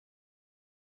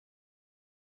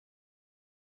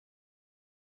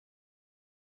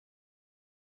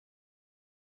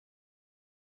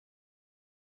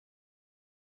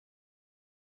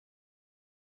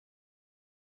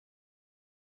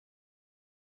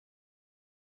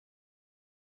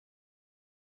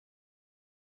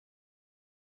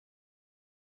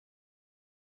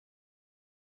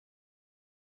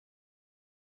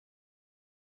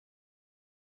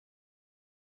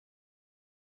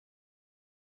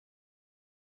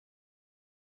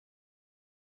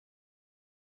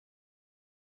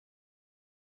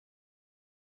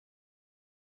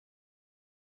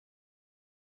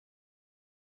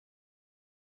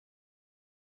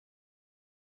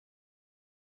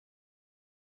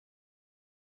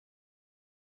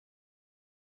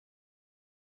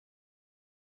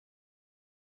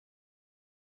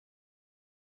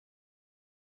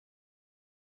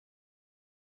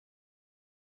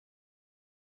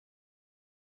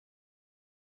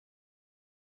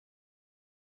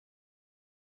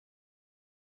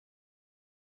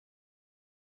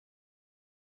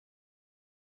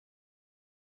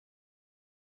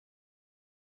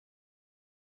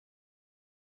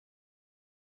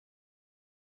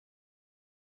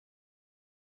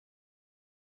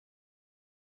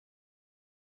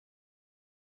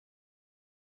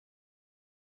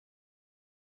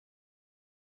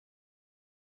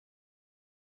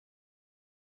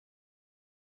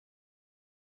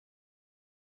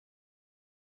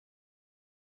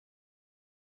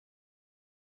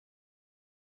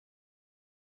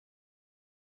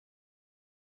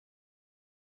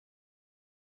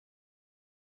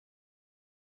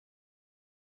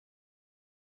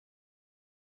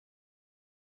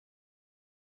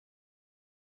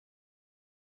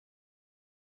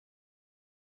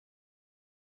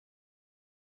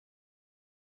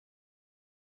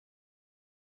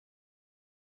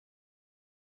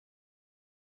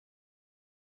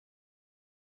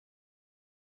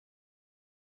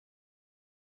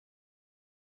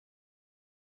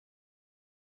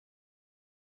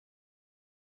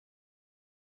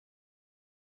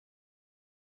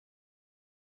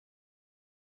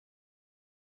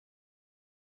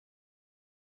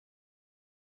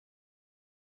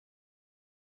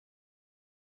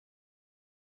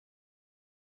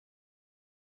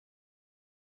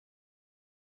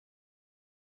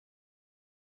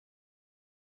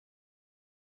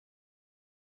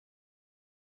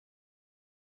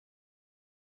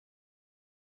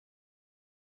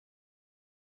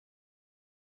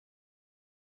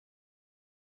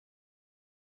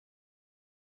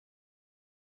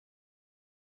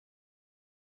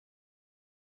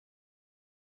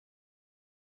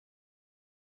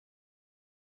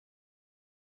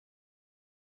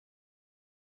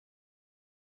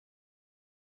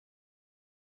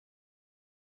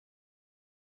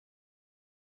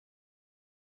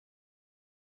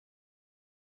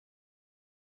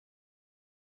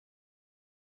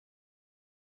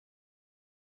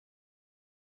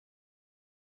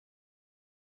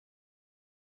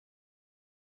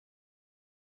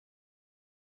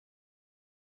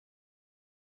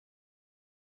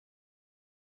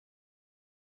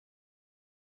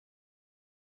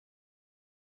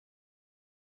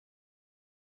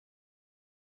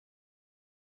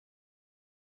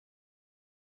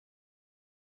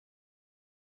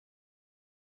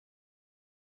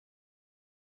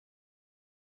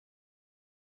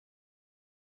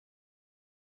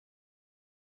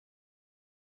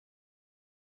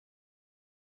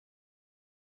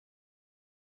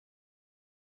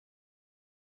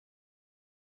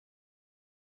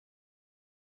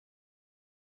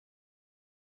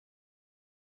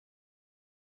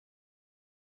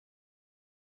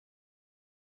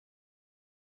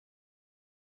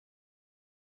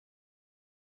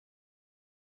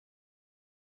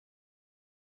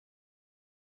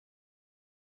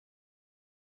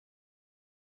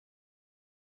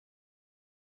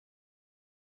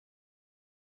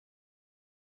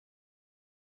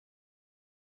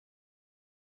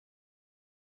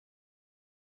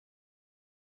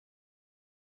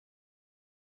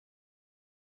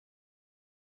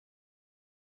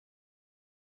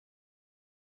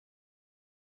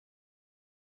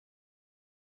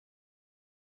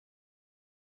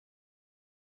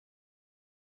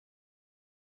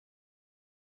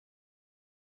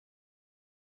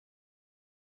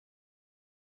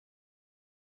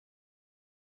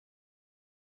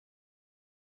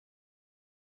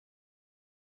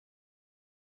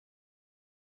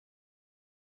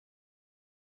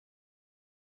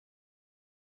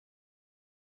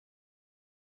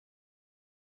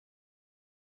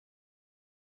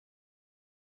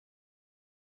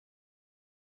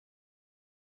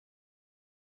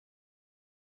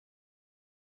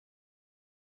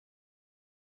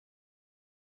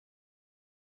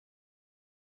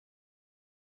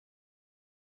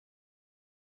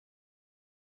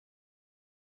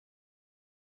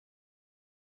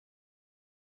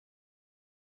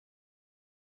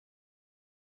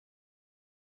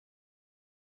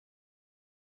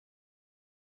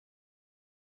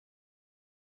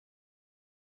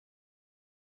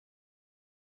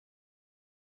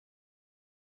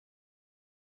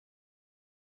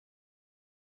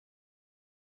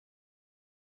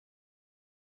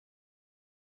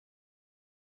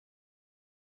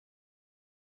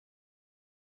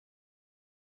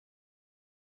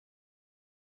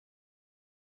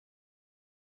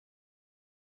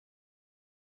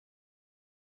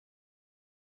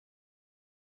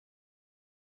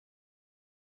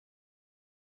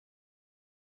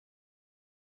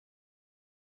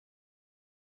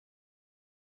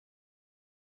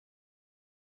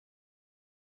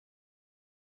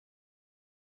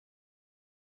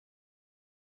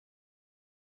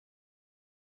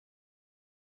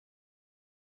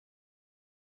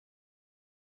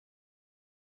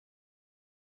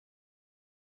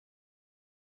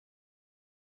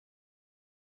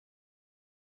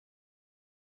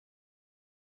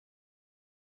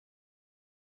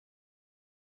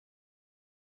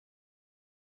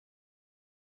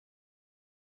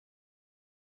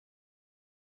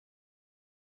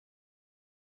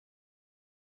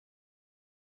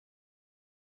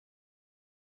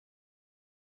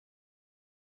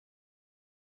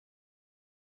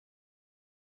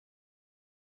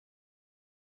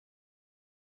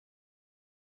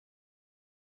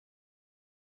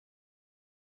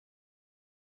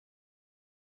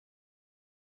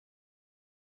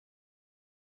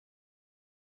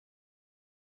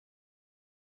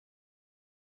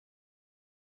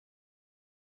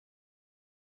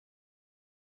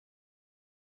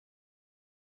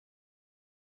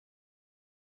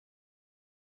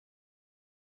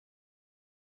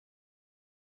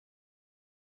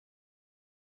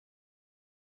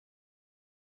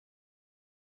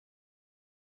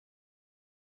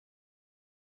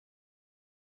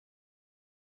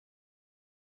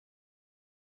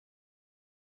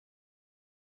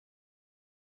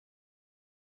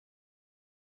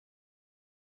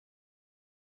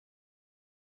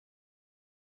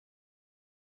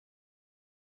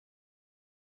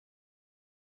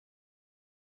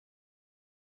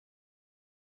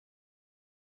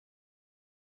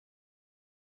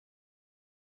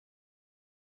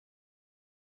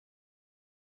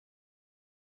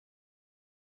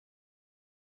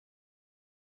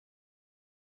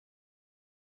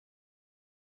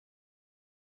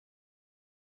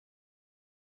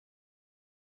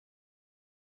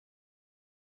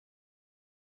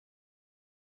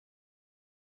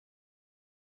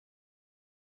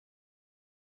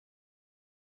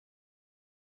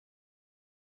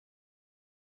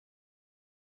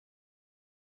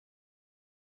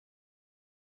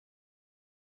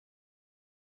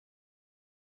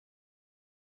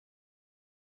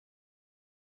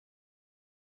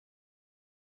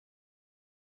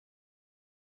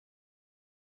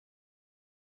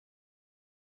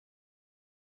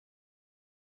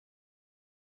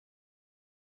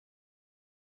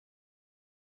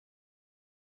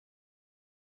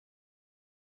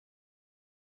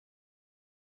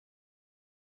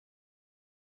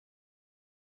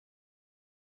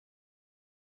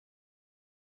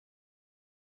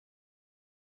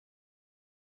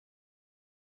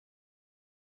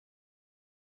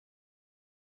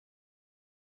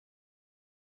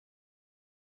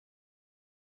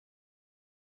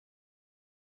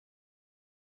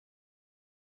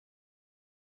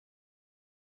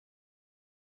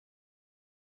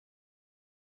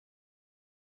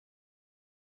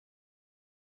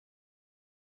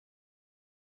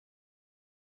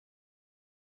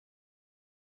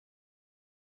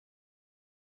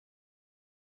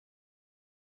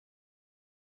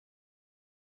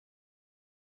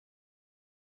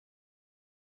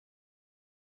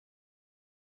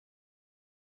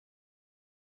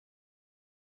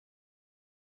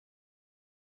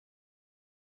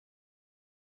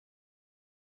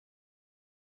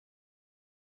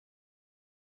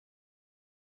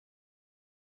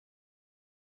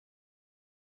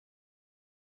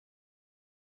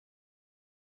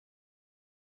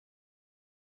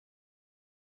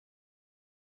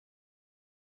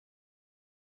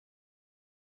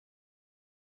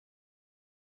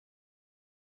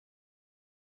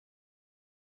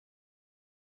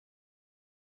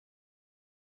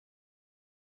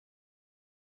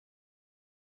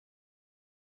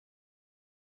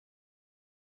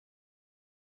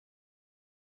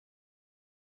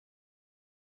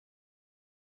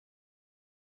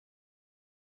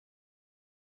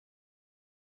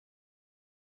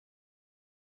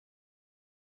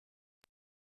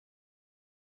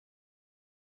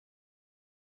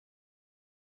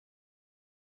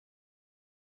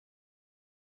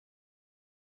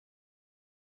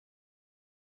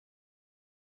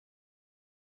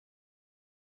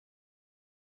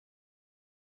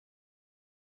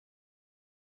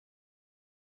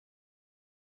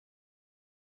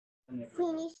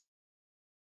Finish.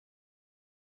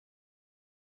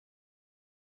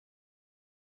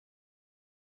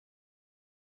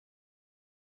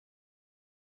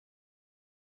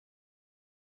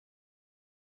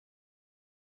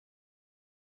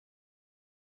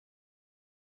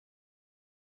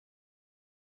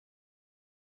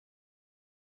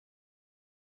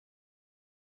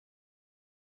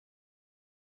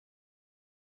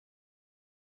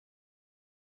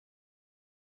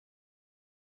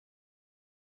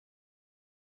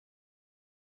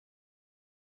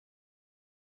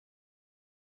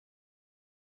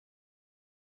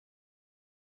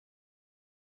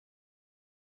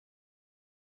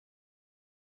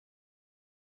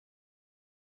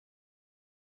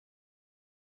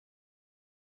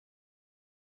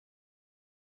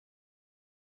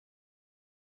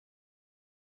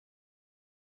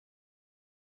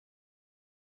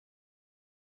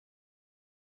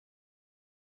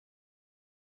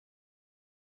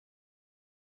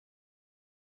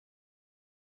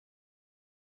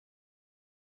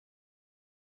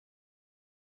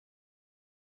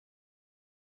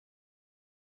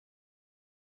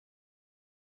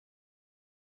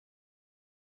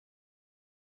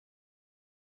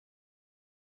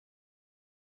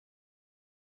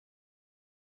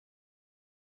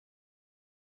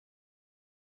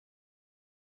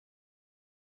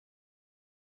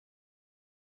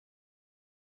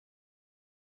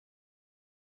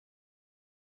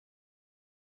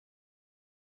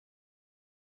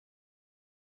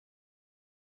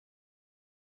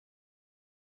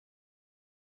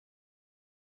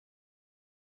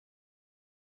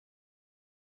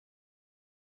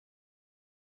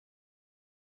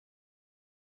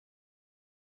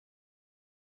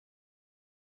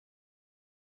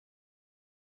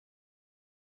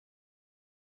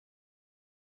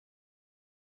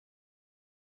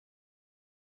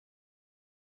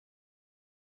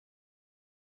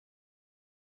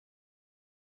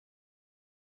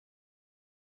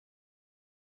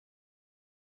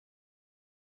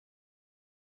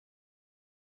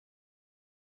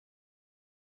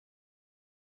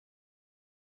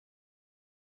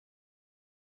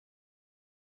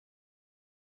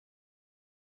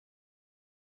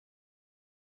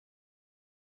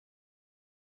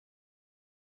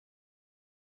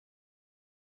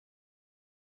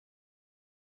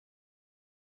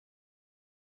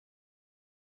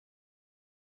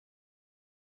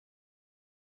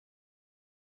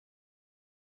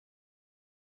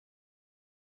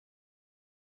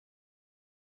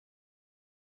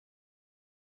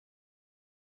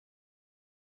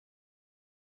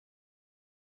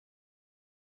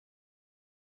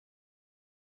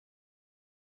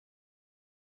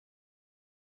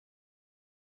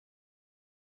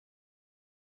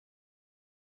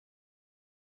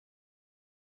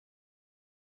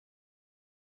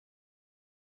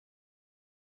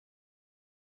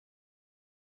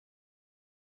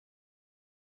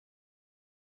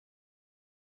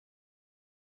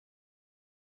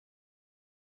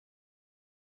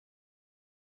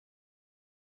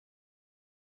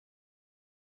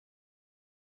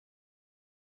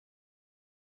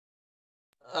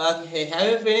 Okay,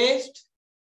 have you finished?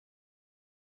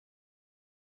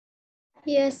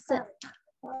 Yes, sir.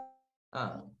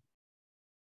 Ah.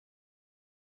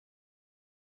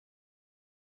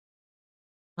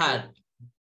 Had.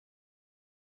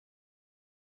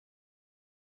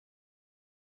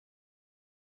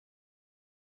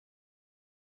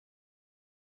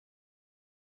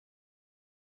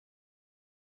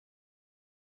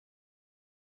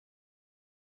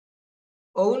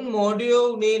 Own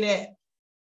module nene.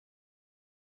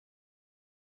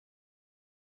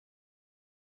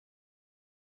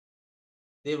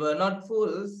 They were not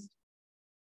fools.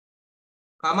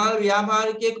 Kamal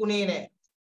ව්‍යාපාරිකයෙක් උනේ නැහැ.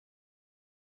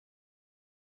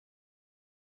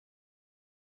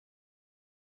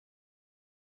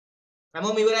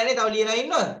 හැමෝම ඉවරයිනේ තව ලියලා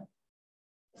ඉන්නවද?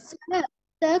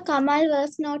 Sir, Kamal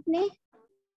was not ne.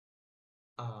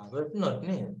 was not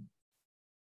නේ.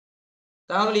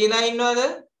 තාම ලියලා ඉන්නවද?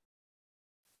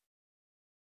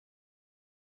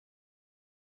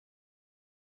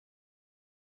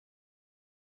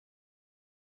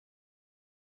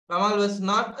 Kamal was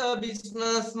not a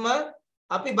businessman.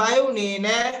 අපි බය වුණේ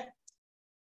නෑ.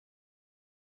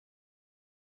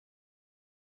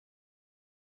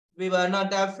 We were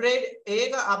not afraid.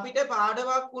 ඒක අපිට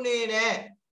පාඩමක් වුණේ නෑ.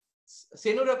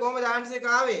 සෙනුර කොහමද ආන්සර් එක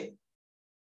ආවේ?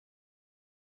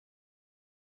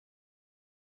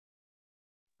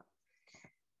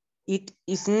 It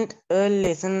isn't a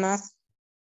lesson as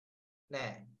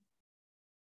නෑ.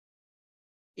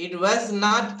 It was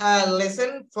not a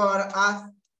lesson for us.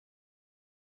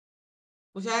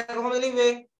 කුෂාය කොහොමද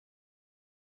ලිව්වේ?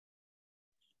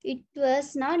 It was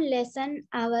not lesson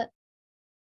hour.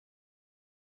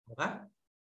 මොකක්?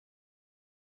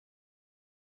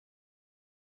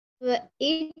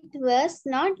 It was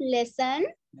not lesson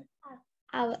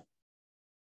hour.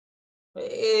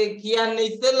 ඒ කියන්නේ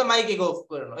ඉස්සෙල්ලා මයික් එක ඔෆ්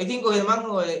කරනවා. ඉතින් කොහෙද මං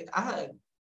ඔය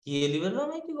කියලා ඉවරලා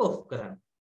මයික් එක ඔෆ් කරන්නේ.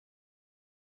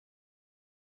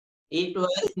 It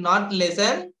was not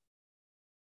lesson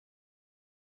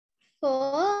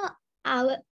For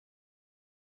hour.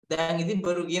 දැන් ඉතින්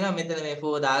බරු කියනවා මෙතන මේ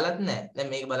for දාලත් නැහැ. දැන්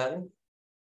මේක බලන්න.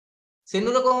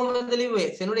 සෙනුර කොහොමද ලිව්වේ?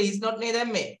 සෙනුර is not නේ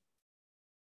දැම්මේ.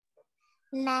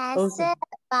 නැස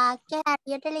වාක්‍ය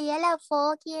හරියට ලියලා for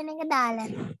කියන එක දාලා.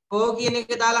 for කියන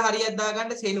එක දාලා හරියට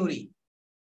දාගන්න සෙනුරි.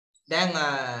 දැන්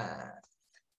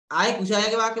ආයි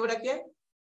කුෂායගේ වාක්‍ය පොඩක් කියන්න.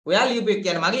 ඔයා ලියපු එක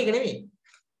කියන්නේ මගේ එක නෙමෙයි.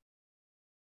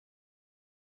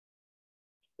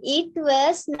 It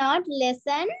was not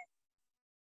lesson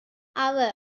hour.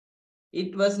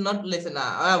 It was not lesson.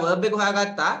 ඔයා verb එක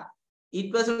හොයාගත්තා. It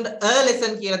wasn't a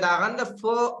lesson කියලා දාගන්න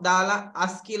for දාලා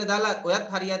us කියලා දාලා ඔයත්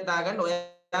හරියට දාගන්න.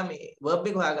 ඔයා මේ verb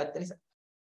එක හොයාගත්ත නිසා.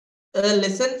 A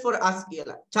lesson for us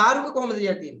කියලා. චාරුක කොහොමද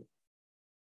ලියලා තියෙන්නේ?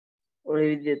 ඔය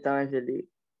විදිහට තමයි සෙදී.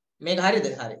 මේක හරියද?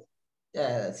 හරි.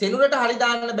 සෙනුරට හරි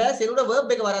දාන්න බෑ. සෙනුර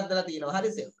verb එක වරද්දලා තියෙනවා.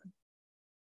 හරි සෙනුර.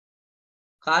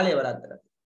 කාලය වරද්දලා.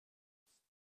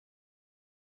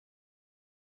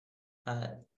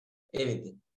 හරි. ඒ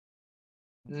විදිහට.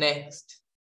 next.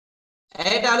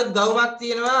 ඇයට අලුත් ගවුමක්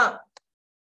තියෙනවා.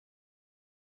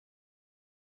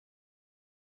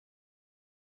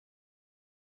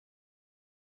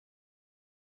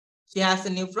 she has a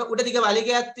new frock. උඩ දිග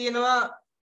වලිගයක් තියෙනවා.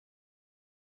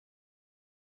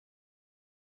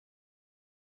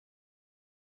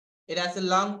 it has a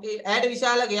long tail. ඇයට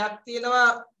විශාල ගෙයක් තියෙනවා.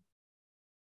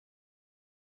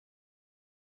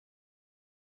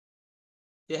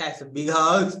 she has a big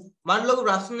house. මන් ලොකු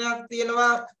ප්‍රශ්නයක්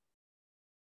තියෙනවා.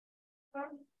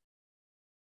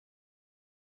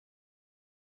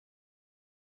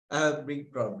 a big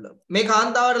problem. මේ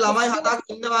කාන්තාවට ළමයි 7ක්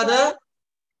ඉන්නවද?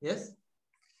 yes.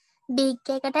 big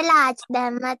එකට large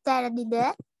දැම්මත් වැරදිද?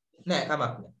 නෑ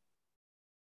කමක් නෑ.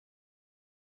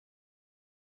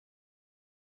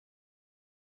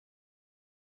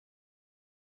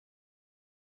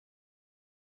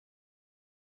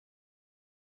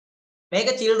 මේක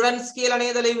children's කියලා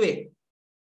නේද ලිව්වේ?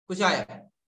 කුෂාය.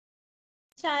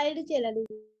 Child කියලා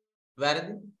ලිව්වා.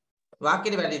 වැරදි.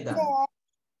 වාක්‍යෙට වැරදිද දාන්න.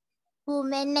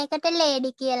 women එකට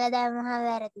lady කියලා දැම්මම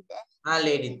වැරදිද?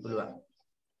 ලේඩිත් පුළුවන්.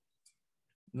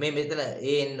 මේ මෙතන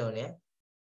ඒ එන්න ඕනේ.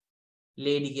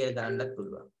 ලේඩි කියලා දාන්නත්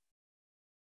පුළුවන්.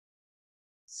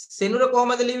 සෙනුර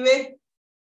කොහමද ලිව්වේ?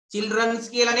 children's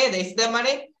කියලා නේද? S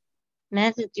දැම්මනේ.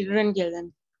 නෑ සර් children කියලා දාන්න.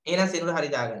 එහෙනම් සෙනුර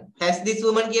හරි දාගන්න. has this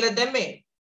woman කියලා දැම්මේ?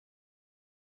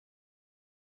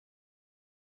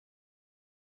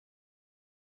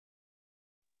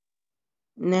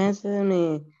 නෑ සර්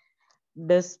මේ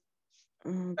does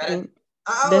වැරදි.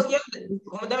 does කියන්නේ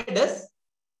කොහමද දැම්මේ?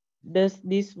 does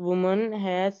this woman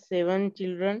has 7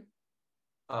 children?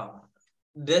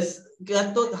 does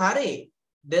ගත්තොත් හරි.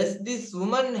 does this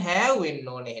woman have වෙන්න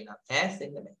ඕනේ එහෙනම්. has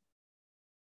එන්න බෑ.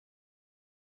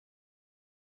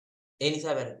 ඒ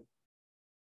නිසා වැරදි.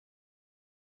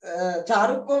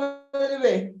 චාරුක් කොහමද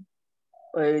ලිව්වේ?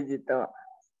 ඔය විදිහට තමයි.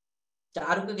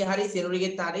 චාරුකගේ හරි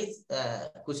සෙනුරිගෙත් හරි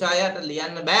කුෂායට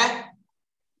ලියන්න බෑ.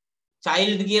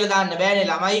 child කියලා දාන්න බෑනේ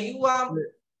ළමයි කිව්වාම.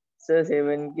 සර්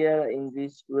 7 කියලා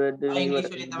ඉංග්‍රීසි වර්ඩ් වලින්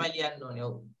ඉංග්‍රීසි වලින් තමයි ලියන්න ඕනේ.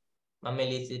 ඔව්. මම මේ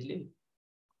ලියසිට ලිව්වේ.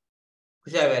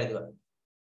 කුෂාය වැරදුවා.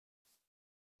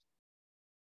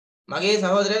 මගේ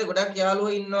සහෝදරයෝ ගොඩක්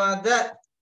යාළුවෝ ඉන්නවද?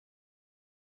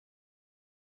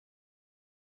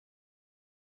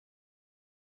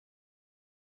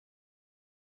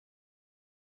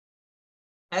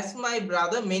 Has my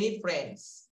brother many friends?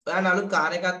 ඔයාලා අලුත්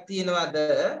කාර් එකක් තියෙනවද?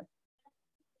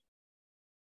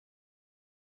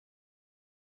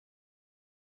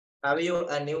 Have you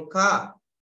a new car?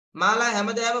 මාලා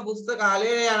හැමදාම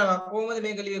පුස්තකාලේ යනවා. කොහොමද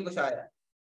මේක ලියන්නේ කුෂාය?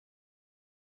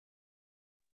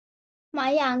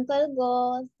 My uncle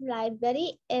goes library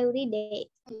every day.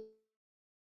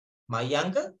 My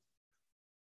uncle?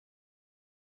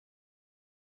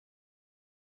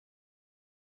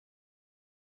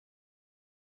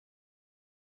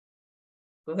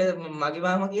 කොහෙද මගේ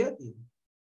මාමා කියලා තියෙන්නේ?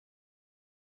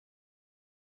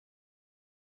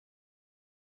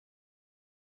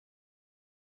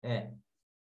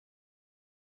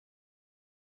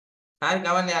 හරි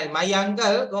ගමන්නේ හරි. My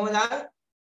uncle කොහමද?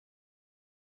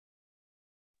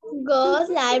 Goes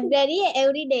library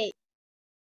every day.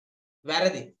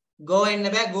 වැරදි. go එන්න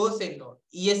බෑ goes එන්න ඕනේ.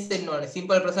 es එන්න ඕනේ.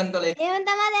 simple present වල එහෙම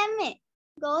තමයි දැම්මේ.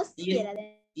 Goes Yes. කියලා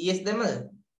දැම්මේ. es දෙමද?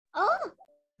 ඔව්.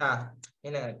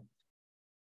 එනගන්න.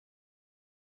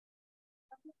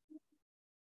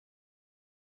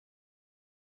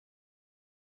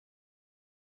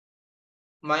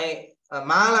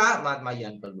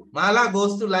 Mala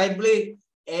goes to library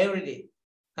every day.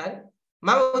 හරි.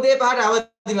 මම උදේ 5ට අවදි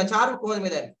වෙනවා. චාරු කොහොමද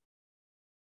මේ දැන්?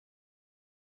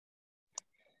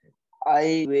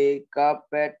 I wake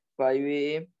up at 5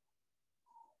 a.m.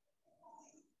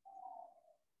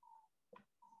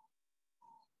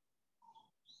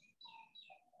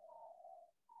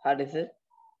 හරි sir.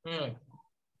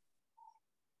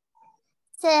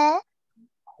 Sir,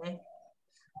 Hmm.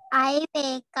 I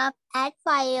wake up at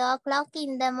 5 o'clock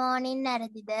in the morning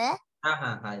නැරදිද?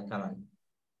 හරි කමන්න.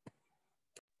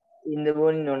 In the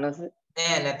morning නොන sir.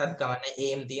 නෑ නැතත් කමන්න.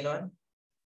 AM තියෙනවනේ.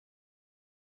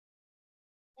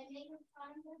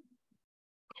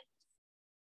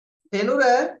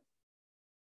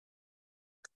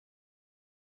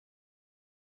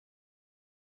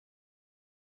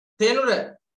 තෙනුර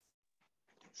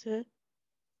Sir,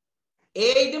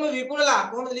 ඒ ඉදම විකුණලා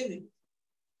කොහොමද ලිව්වේ?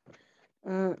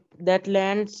 that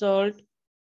land sold.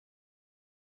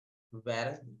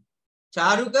 වැරදි.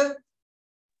 චාරුක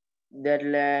That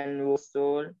land was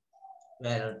sold.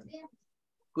 වැරදි.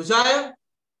 කුෂාය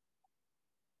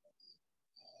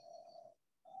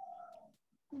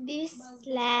This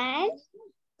land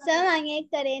සර් මම ඒක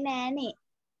කරේ නෑනේ.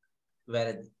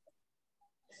 වැරදි.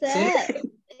 සර්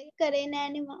ඒක කරේ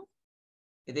නෑනේ මම.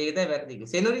 ඒක තමයි වැරදි.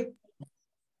 සෙනුරි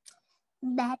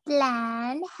That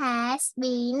land has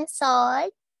been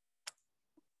sold.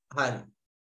 හරි.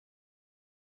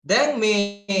 දැන්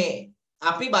මේ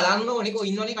අපි බලන්න ඕනේ කො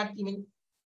ඉන්නෝනේ කට්ටිය මෙන්න.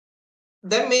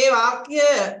 දැන් මේ වාක්‍ය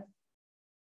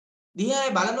දිහා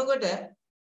බලනකොට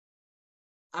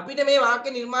අපිට මේ වාක්‍ය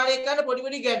නිර්මාණය කරන්න පොඩි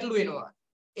පොඩි ගැටලු වෙනවා.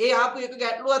 ඒ ආපු එක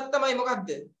ගැටලුවක් තමයි මොකක්ද?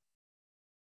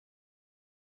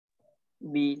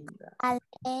 Bean.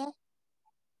 අල්ලේ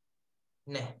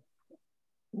නෑ.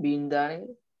 Bean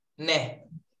දාන්නේ. නෑ.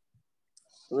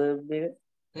 Verb එක.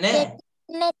 නෑ.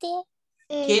 නැති.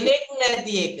 කෙනෙක්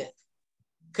නැති එක.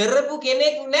 කරපු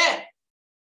කෙනෙක් නෑ.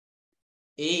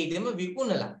 ඒ ඉදම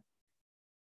විකුණලා.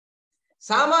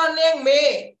 සාමාන්‍යයෙන් මේ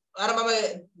අර මම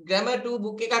grammar 2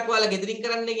 book එකක් ඔයාලා ගෙදරින්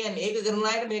කරන්න කියන්නේ ඒක කරන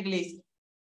අයට මේක ලේසි.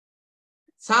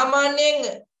 සාමාන්‍යයෙන්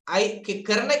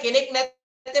කරන කෙනෙක්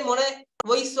නැත්නම් මොන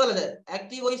voice වලද?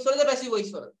 active voice වලද passive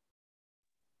voice වලද?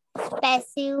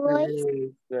 Passive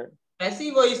voice.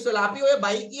 passive voice වල අපි ඔය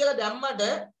buy කියලා දැම්මට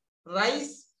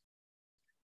rice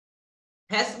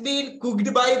has been cooked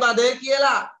by mother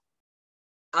කියලා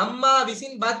අම්මා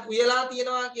විසින් බත් උයලා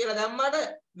තියනවා කියලා දැම්මට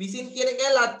විසින් කියන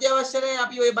කැල අත්‍යවශ්‍ය නැහැ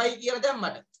අපි ඔය buy කියලා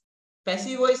දැම්මට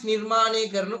passive voice නිර්මාණය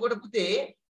කරනකොට පුතේ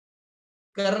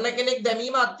කරන කෙනෙක්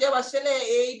දැමීම අත්‍යවශ්‍ය නැහැ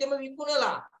ඒ ඊටම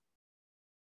විකුණලා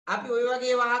අපි ඔය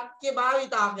වගේ වාක්‍ය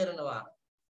භාවිතා කරනවා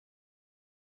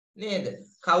නේද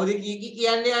කවුද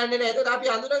කියන්නේ යන්නේ නැහැ එතකොට අපි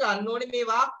අඳුන ගන්න ඕනේ මේ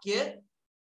වාක්‍ය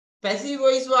passive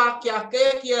voice වාක්‍යයක්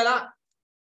කියලා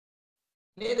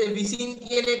නේද විසින්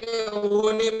කියන එක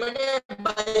ඕනෙම නැහැ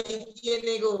බයි කියන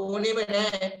එක ඕනෙම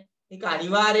නැහැ ඒක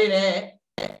අනිවාර්ය නැහැ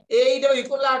ඒ ඊට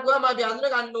විකුණලා අහුවාම අපි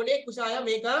අඳුන ගන්න ඕනේ කුෂාය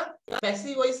මේක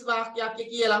passive voice වාක්‍යයක්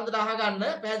කියලා හම්ද අහගන්න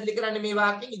පැහැදිලි කරන්නේ මේ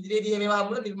වාක්‍යයෙන් ඉදිරියේදී මේවා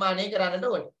මුල නිර්මාණය කරන්නට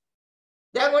ඕනේ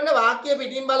දැන් ඔන්න වාක්‍ය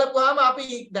පිටින් බලපුවාම අපි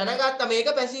දැනගත්තා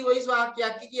මේක passive voice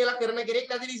වාක්‍යයක් කියලා කරන කෙනෙක්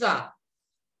නැති නිසා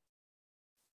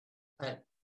හරි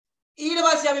ඊට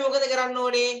පස්සේ අපි මොකද කරන්න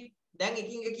ඕනේ දැන්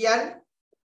එකින් එක කියන්නේ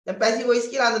දැන් passive voice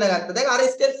කියලා අඳුනගත්තා. දැන් අර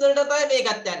steps වලට තමයි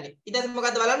මේකත් යන්නේ. ඊට පස්සේ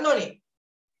මොකද්ද බලන්න ඕනේ?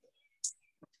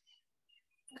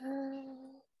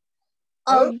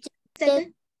 Object.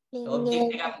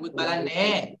 object එකක් මුකුත් බලන්නේ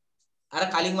නැහැ. අර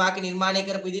කලින් වාක්‍ය නිර්මාණය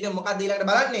කරපු විදිහට මොකක්ද ඊළඟට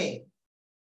බලන්නේ?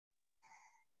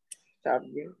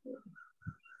 Subject.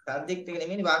 subject එක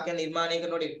නෙමෙයි වාක්‍ය නිර්මාණය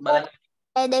කරනකොට බලන්නේ.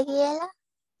 වැඩ කියලා.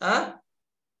 ආ?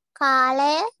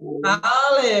 කාලය.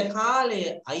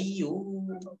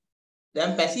 අයියෝ.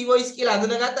 දැන් passive voice කියලා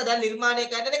අඳුනගත්තා දැන් නිර්මාණය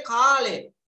කරන්නේ කාලය.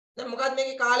 දැන් මොකක්ද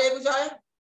මේකේ කාලය කුෂාය?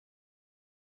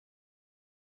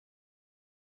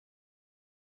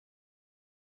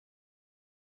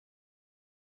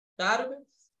 කාරුක?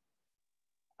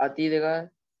 අතීත කාල.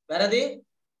 වැරදි.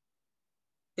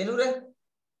 තෙනුර?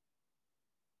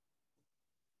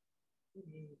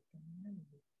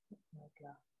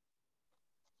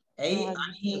 ඇයි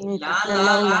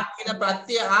අනේ ලා කියන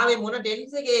ප්‍රත්‍යය ආවේ මොන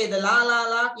ටෙන්ස් එකේද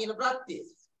ලා කියන ප්‍රත්‍යය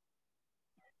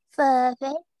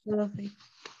Perfect.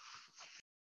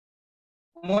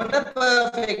 මොන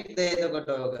perfect එතකොට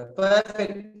ඔක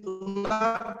perfect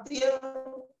ප්‍රත්‍යය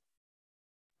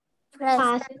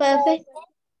Past perfect.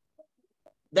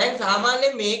 දැන්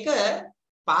සාමාන්‍යයෙන් මේක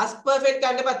past perfect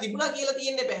ගන්න එපා තිබුණා කියලා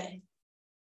තියෙන්න බෑ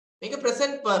මේක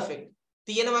present perfect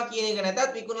තියෙනවා කියන එක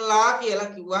නැතත් විකුණලා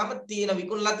කියලා කිව්වම තියෙන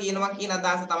විකුණලා තියෙනවා කියන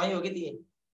අදහස තමයි ඔගේ තියෙන්නේ.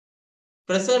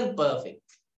 present perfect.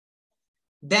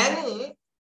 දැන්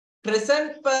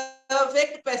present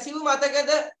perfect passive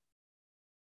මතකද?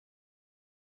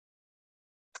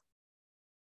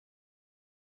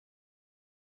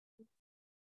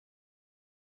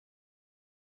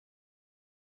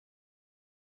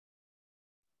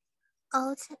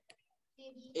 ඔව් සර්.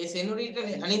 ඒ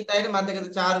සෙනුරීටනේ අනිත් අයට මතකද?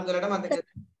 චාරු කරලා මතකද?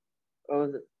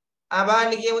 ඔව්ද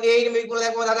ආබාන්න කියමු ඒ ඉන්නේ විකුණලා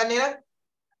දැන් කොහොමද හදන්නේ නේද?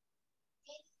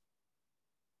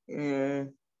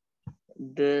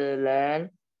 the land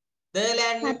the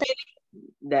land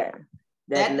that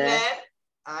that land land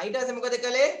ඊට පස්සේ මොකද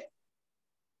කළේ?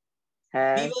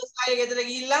 has විවස්ථායේ ගෙදර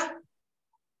ගිහිල්ලා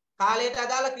කාලයට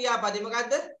අදාළ ක්‍රියාපදේ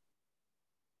මොකද්ද?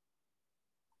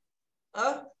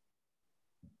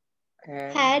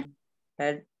 had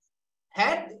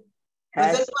had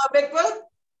present perfect වල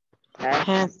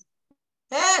Has.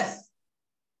 has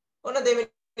ඔන්න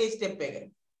දෙවෙනි ස්ටෙප් එක.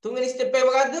 තුන්වෙනි ස්ටෙප් එක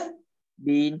මොකද්ද?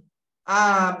 been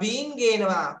been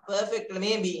ගේනවා perfect වල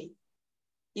මේ been.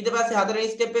 ඊට පස්සේ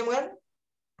හතරවෙනි ස්ටෙප් එක මොකක්ද?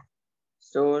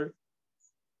 sold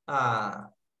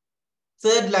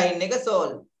third line එක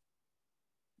sold.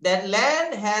 That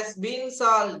land has been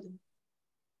sold.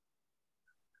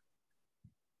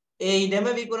 ඒ ඉඩම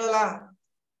විකුණලා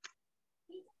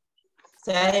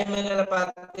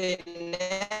සෑහීමකටපත්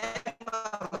වෙන්නේ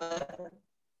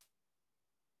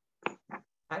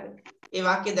හරි. ඒ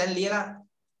වාක්‍ය දැන්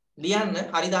ලියන්න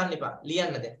හරි දාන්න එපා.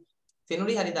 ලියන්න දැන්.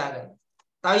 සෙනුරි හරි දාගන්න.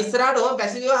 තව ඉස්සරහට ඕම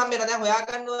පැසිව්ව හම්බ වෙනවා. දැන්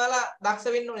හොයාගන්න ඔයාලා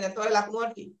දක්ෂ වෙන්න ඕනේ. නැත්නම් ඔයාලා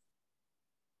ලකුණුවට කි.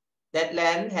 That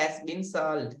land has been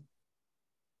sold.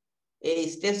 A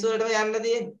steps වලටම යන්න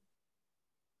තියෙන්නේ.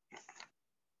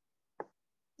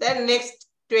 Then next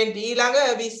 20 ඊළඟ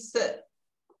 20.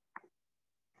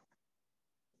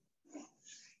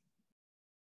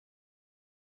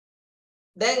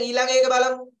 දැන් ඊළඟ එක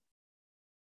බලමු.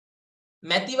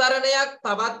 මැතිවරණයක්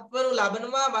පවත්වනු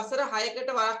ලබනවා වසර 6කට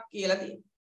වරක් කියලා තියෙනවා.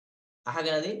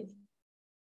 අහගෙනද ඉන්නේ?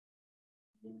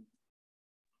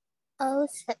 ඔව්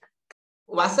සර්.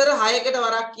 වසර 6කට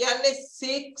වරක් කියන්නේ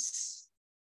 6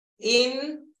 in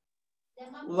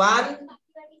 1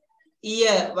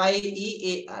 year.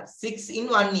 YEAR 6 in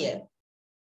 1 year.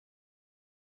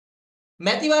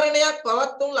 මැතිවරණයක්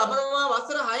පවත්වනු ලබනවා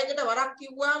වසර 6කට වරක්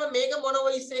කිව්වම මේක මොන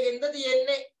වොයිස් එකෙන්ද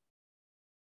තියෙන්නේ?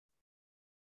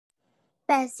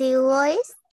 passive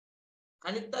voice.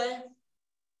 අනිත් අය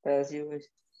passive voice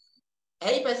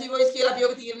ඇයි පැසිව් වොයිස් කියලා අපි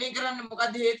ඔක තීරණය කරන්නේ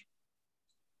මොකද්ද හේතුව?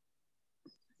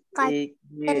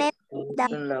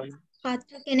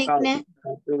 කතෘ කෙනෙක් නෑ.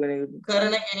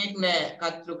 කරන කෙනෙක් නෑ,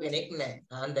 කතෘ කෙනෙක් නෑ.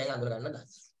 දැන් අඳුරගන්න දාන්න.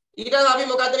 ඊට පස්සේ අපි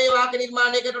මොකද්ද මේ වාක්‍ය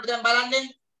නිර්මාණය කරනකොට දැන් බලන්නේ?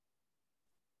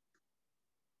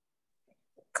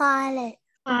 කාලය.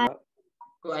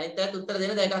 අනිත් අයත් උත්තර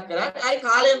දෙන දෙකක් කරා. අයි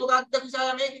කාලය මොකක්ද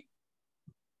කුසාල මේකේ?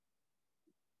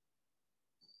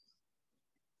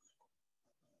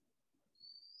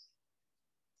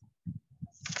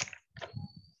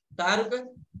 තාරුක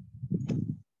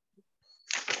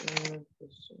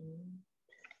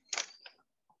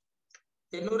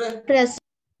තෙනුර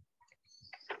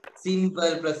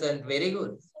simple present very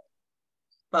good.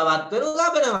 පවත්වනු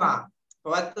ලබනවා.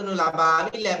 පවත්වනු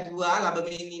ලබාවි ලැබුවා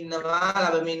ලැබමින් ඉන්නවා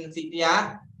ලැබමින් සිටියා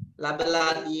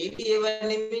ලැබලා තියෙව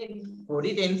නෙමෙයි. පොඩි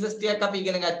ටෙන්සස් ටිකක් අපි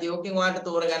ඉගෙන ගත්තා. ඕකෙන් ඔයාලට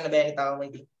තෝරගන්න බෑනේ තවම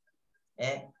ඉතින්.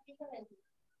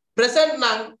 present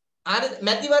නම් අර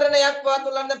මැතිවරණයක්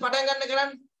පවත්වන්න පටන් ගන්න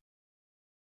කරන්නේ.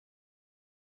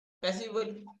 passive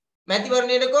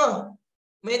මැතිවරණයට කො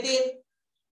මේ තියෙන.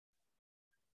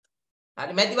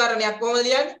 හරි මැතිවරණයක් කොහොමද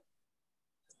ලියන්නේ?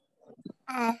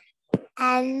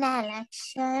 an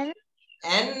election.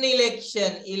 An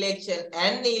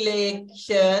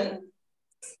election.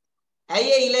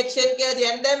 ඇයි election කියලා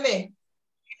තියන්න දැම්මේ?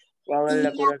 vowel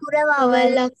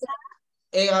vowel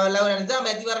ඒ වල නිසා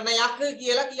මැතිවරණයක්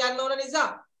කියලා කියන්න ඕන නිසා.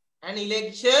 an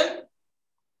election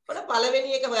වල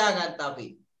පළවෙනි එක හොයාගත්තා අපි.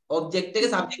 object එක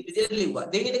subject විදිහට ලිව්වා.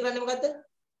 දෙවෙනි එක කරන්නේ මොකද්ද?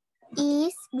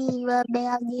 is be verb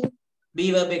එකක් be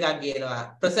verb එකක් ගේනවා.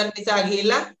 present නිසා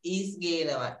ගිහිල්ලා is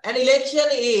ගේනවා. an election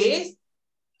is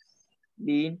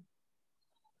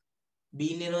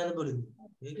been එනවද පොඩි?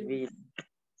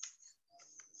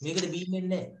 මේකට been වෙන්නේ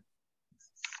නැහැ.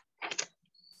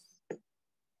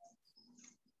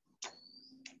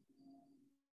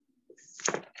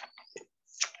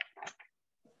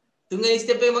 තුන්වෙනි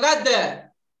ස්ටෙප් එක මොකද්ද?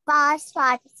 past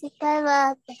participle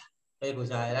verb. ඒ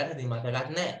කුසාලට ඉතින් මතකත්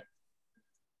නැහැ.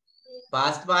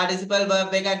 past participle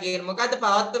verb එකක් කියන මොකද්ද?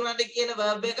 පවත්වනවාට කියන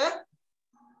verb එක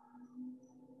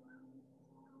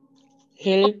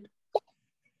Held.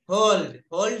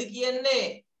 hold කියන්නේ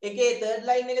එකේ third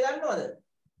line එක දන්නවද?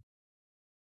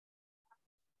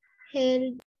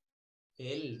 held,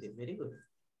 Held. Very good.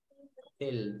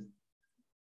 Held.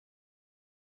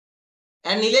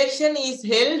 An election is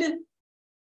held.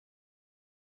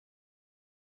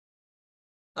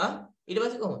 ඊට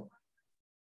පස්සේ කොහොමද?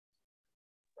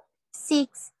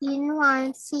 6 in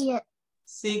 1 year.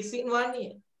 6 in 1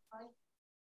 year.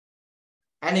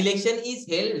 An election is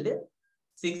held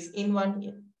 6 in 1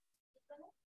 year.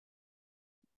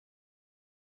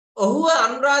 ඔහුව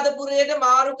අනුරාධපුරයට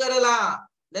මාරු කරලා.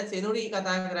 දැන් සෙනුරි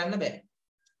කතා කරන්න බෑ.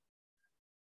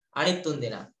 අනිත් තුන්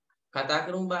දෙනා කතා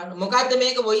කරමු බලන්න. මොකද්ද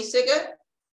මේක වොයිස් එක?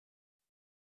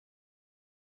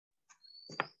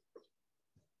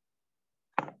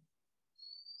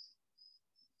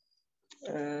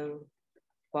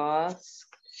 Past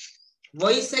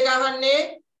වොයිස් එක අහන්නේ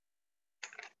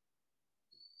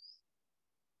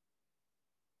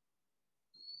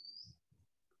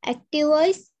active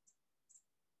voice,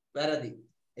 වැරදි.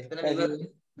 එතන ඉවර.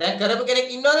 දැන් කරපු කෙනෙක්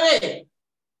ඉන්නවද මේ?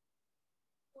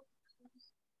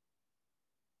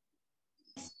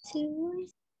 passive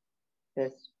voice,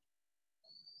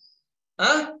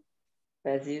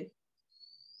 passive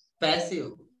passive.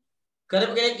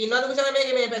 කරපු කෙනෙක් ඉන්නවද කුසල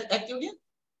මේකේ මේ ඇක්ටිව් කිය?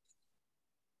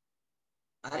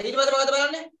 හරි ඊට පස්සේ මොකද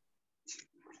බලන්නේ?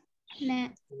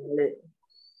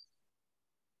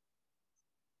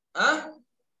 nෑ,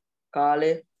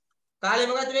 කාලේ කාලේ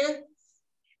මොකද්ද මේක?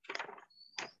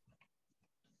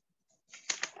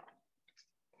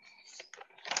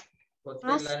 පොත්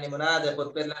පෙන්නන්නේ මොනවාද? පොත්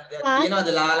පෙන්නන්න දෙයක් තියනවද?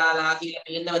 ලා කියලා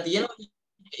පෙන්නව තියනවද?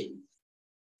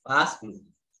 පාස්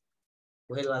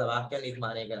කොහෙද වල වාක්‍ය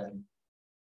නිර්මාණය කරන්නේ?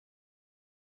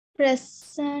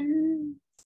 present,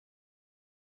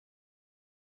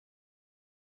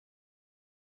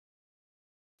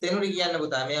 තෙනුරි කියන්න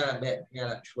පුතා මෙයා බෑ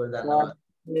මෙයා ෂුවර් දන්නවා.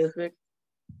 perfect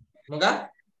මොකක්?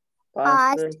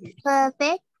 Past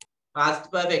perfect. past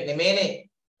perfect නෙමෙයිනේ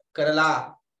කරලා.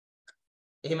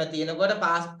 එහෙම තියෙනකොට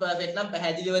past perfect නම්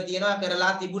පැහැදිලිව තියෙනවා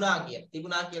කරලා තිබුණා කියන.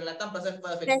 තිබුණා කියලා නැත්නම් present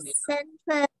perfect තියෙනවා. Present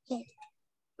perfect.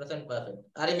 present perfect.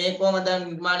 හරි මේක කොහමද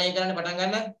නිර්මාණය කරන්න පටන්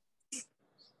ගන්න?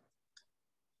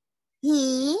 He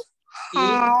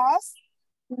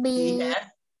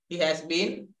has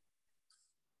been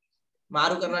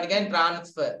මාරු කරනවා කියන්නේ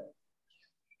transfer.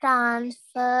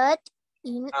 transferred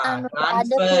in transfer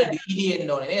Anuradhapura. ed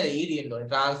එන්න ඕනේ නේද? ed එන්න ඕනේ.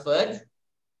 transferred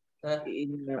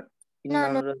in No,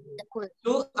 no, Anuradhapura.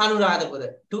 to Anuradhapura.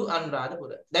 to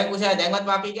Anuradhapura. දැන් කුෂා දැන්වත්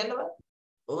වාක්‍ය කියන්න බෑ.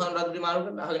 ඔහු අනුරාධපුරේ මාරු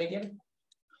කරලා අහගෙන කියන්නේ.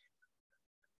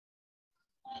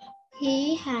 he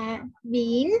had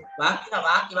been වාක්‍ය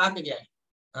කියන්නේ.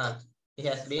 he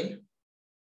has been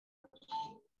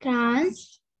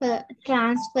transfer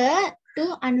to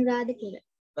Anuradhapura.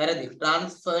 වැරදි.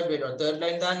 transferred වෙනවා. third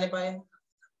line දාන්න එපා.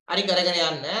 හරි කරගෙන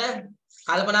යන්න.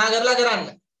 කල්පනා කරලා කරන්න.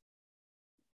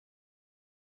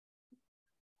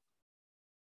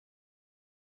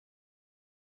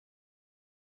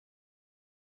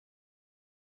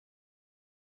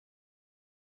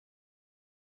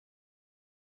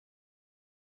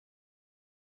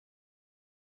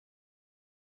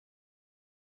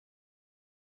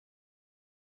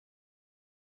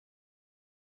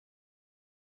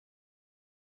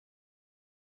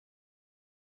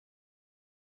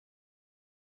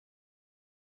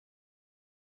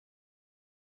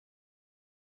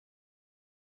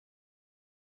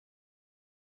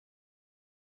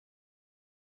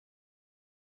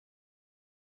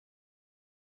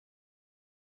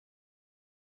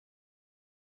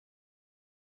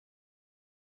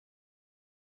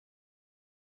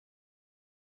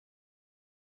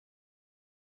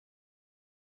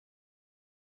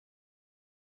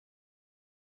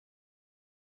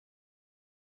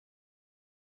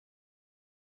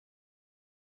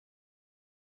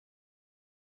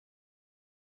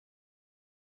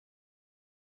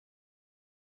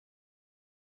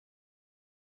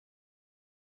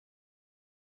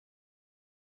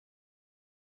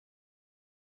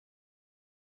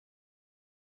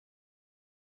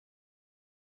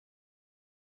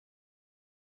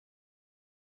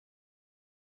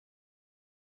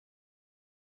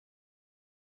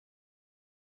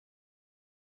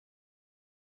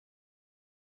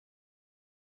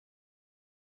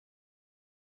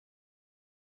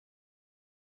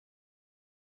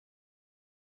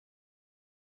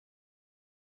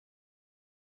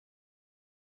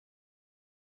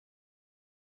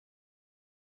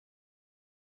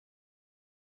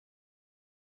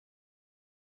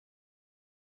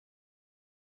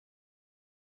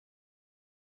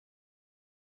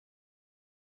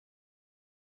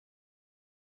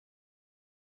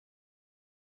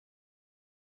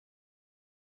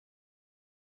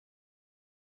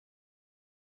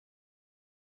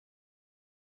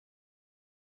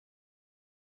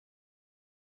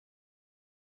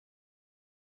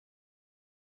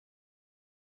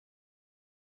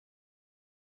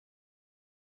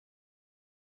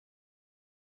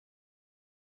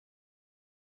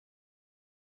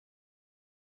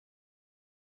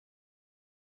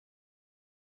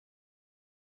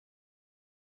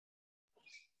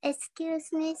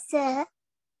 Excuse me, sir.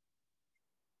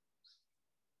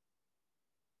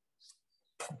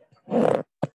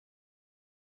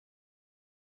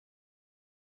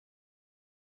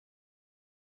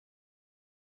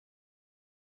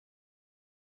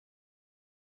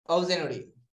 ඔව් සෙනුඩි.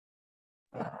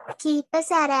 කීප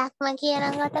සැරයක්ම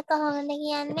කියනකොට කොහොමද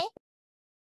කියන්නේ?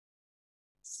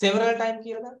 several time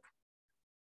කියලා දාන්න.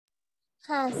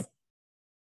 හා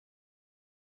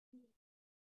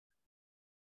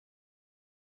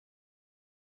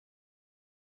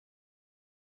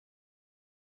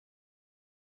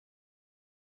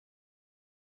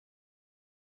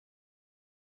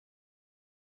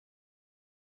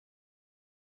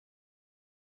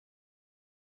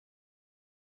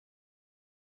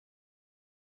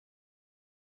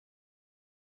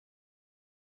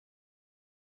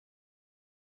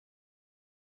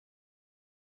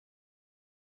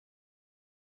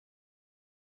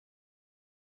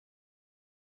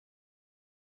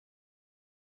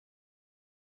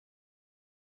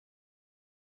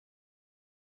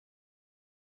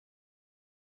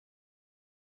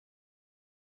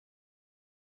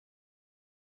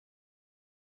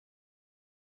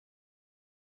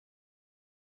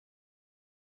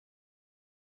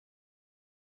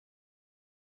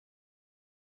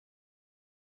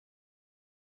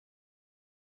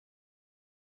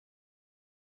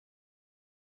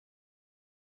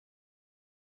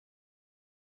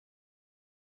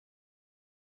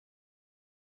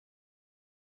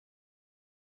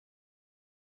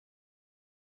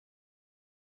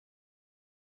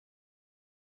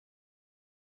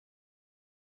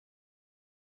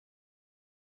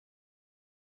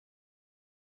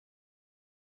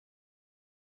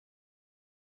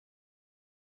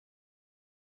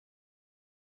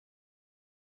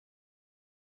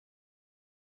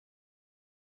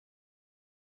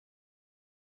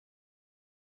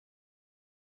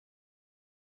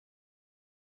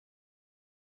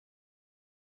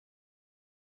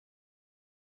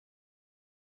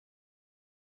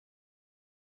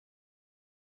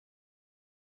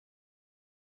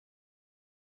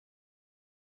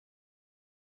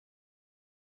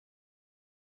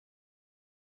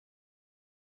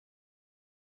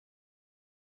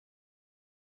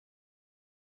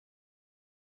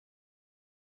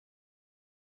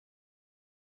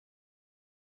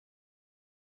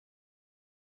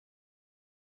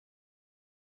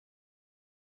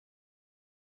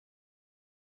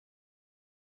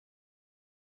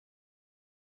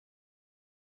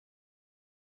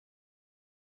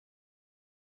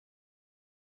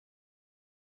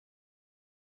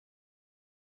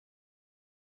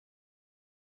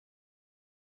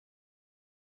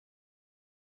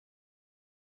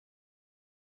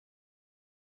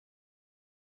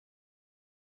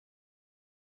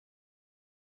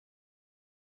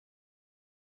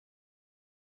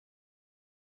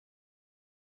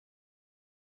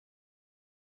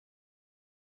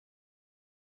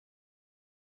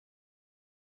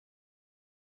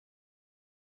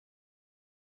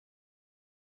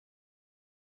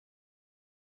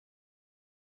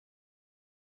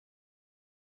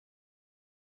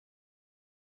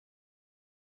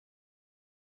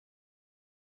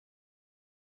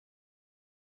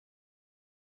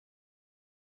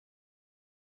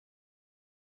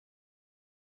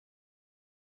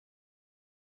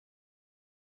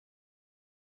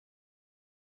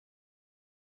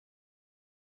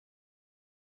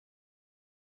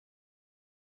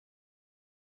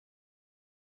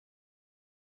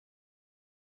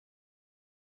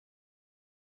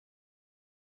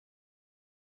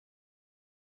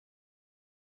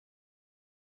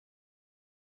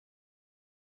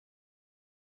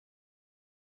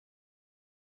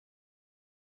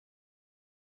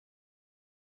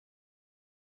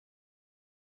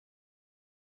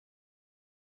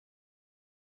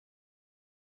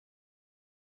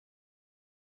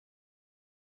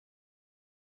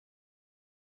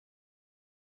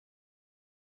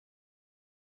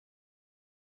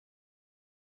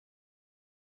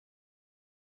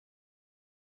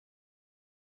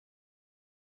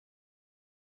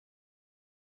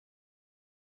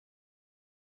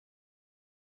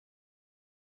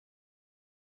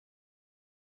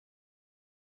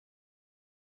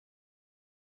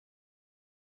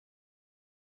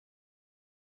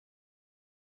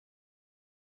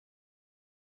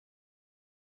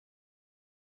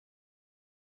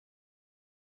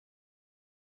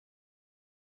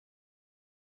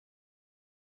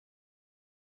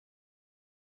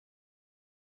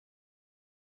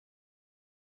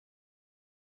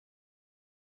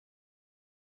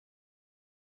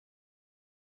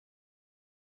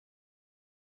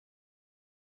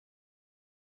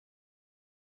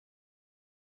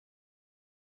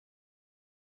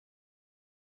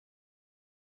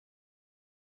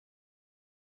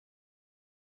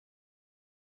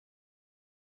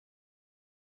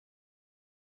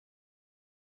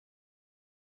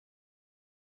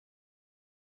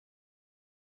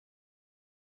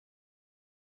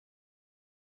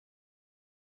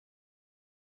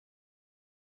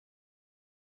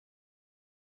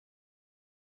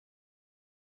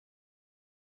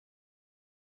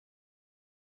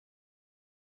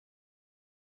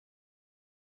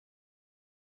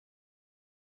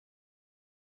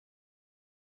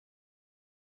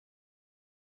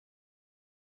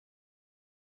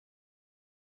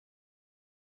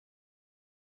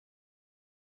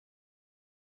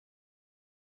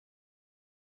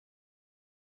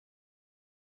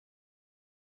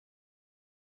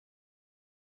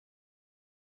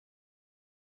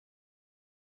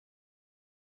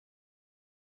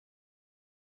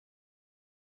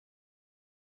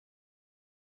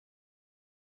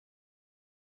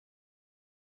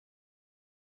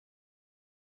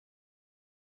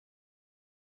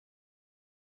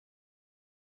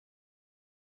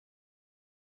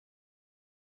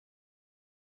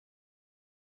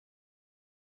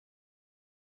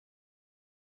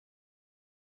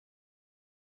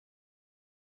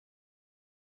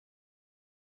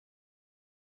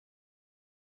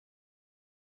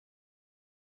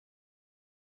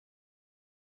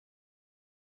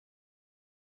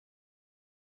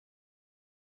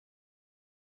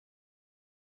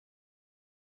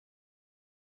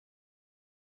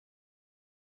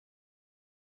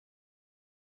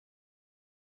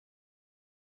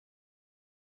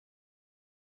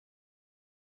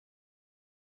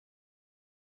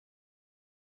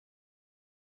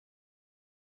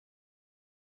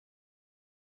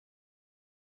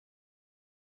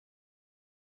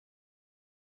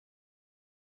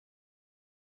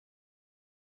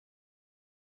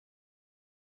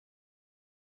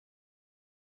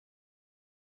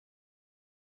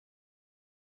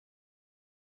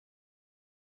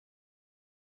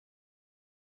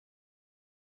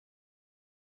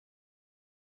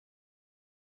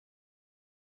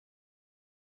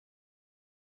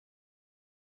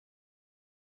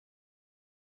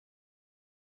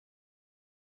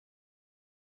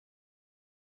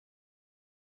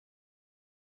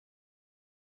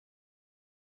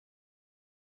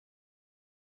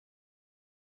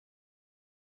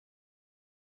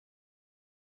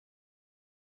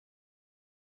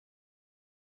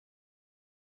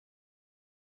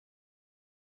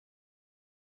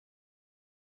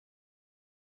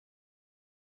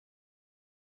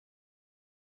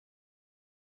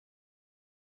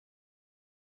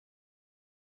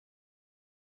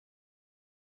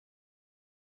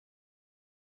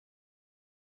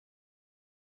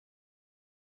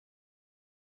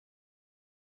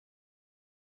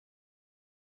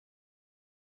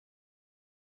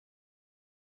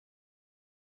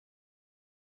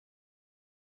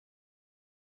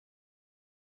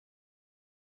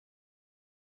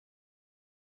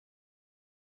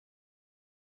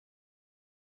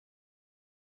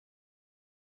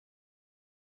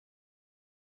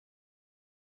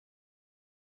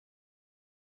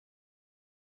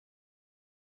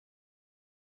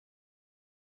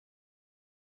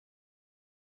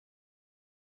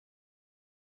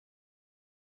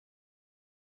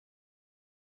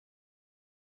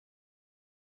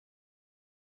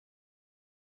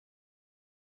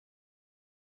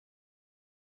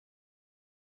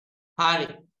හරි.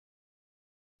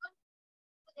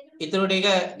 ඊටු ටික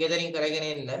ගෙදරින් කරගෙන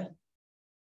එන්න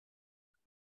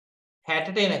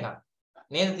 60ට එනකම්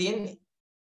නේද තියෙන්නේ?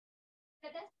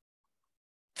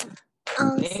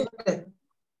 නේද?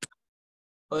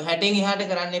 ඔය 60න් එහාට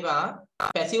කරන්න එපා.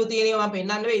 පැසිව් තියෙනවා මම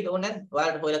පෙන්නන්න වෙයිද? ඕන නැද්ද?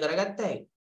 ඔයාලට හොයලා කරගත්තා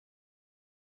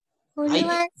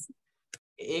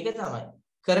ඒක තමයි.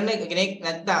 කරන කෙනෙක්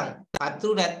නැත්තම්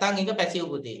අතුරු නැත්තම් ඒක පැසිව්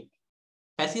පුතේ.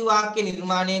 පැසිව් වාක්‍ය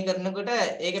නිර්මාණය කරනකොට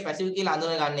ඒක පැසිව් කියලා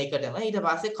අඳුන ගන්න එකටම ඊට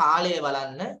පස්සේ කාලය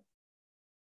බලන්න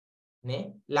නේ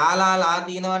ලා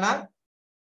තියෙනවා නම්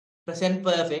present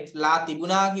perfect ලා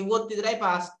තිබුණා කිව්වොත් විතරයි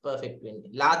past perfect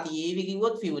වෙන්නේ. ලා තියේවි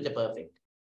කිව්වොත් future perfect.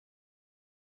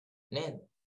 නේද?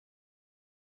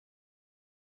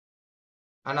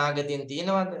 අනාගතයෙන්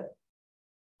තියෙනවද?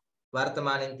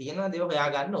 වර්තමානයෙන් තියෙනවද? ඒක හොයා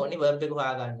ගන්න ඕනේ verb එක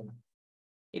හොයා ගන්න.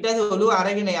 ඊට පස්සේ ඔළුව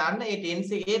අරගෙන යන්න මේ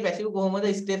tense එකේ පැසිව් කොහොමද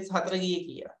steps 4 ගියේ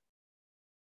කියලා.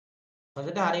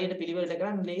 හොඳට හරියට පිළිවෙලට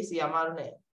කරන්න ලේසි අමාරු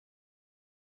නෑ.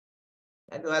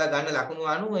 ඒත් ඔයාලා ගන්න ලකුණු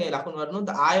අනුව ඒ ලකුණු වලුත්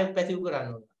ආයෙ පැසිව්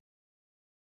කරන්න ඕන.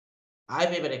 ආයෙ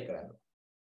පේපර් එක කරන්න.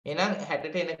 එහෙනම්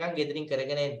 60ට එනකන් ගෙදරින්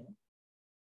කරගෙන එන්න.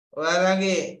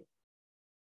 ඔයාලගේ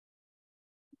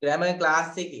ග්‍රැමර්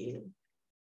ක්ලාස් එකේ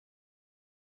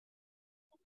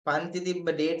පන්ති තිබ්බ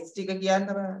ඩේට්ස් ටික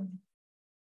කියන්න බලන්න.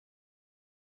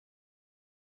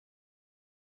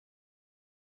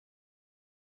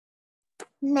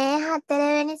 මේ 4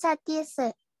 වෙනි සතියේ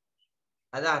සර්.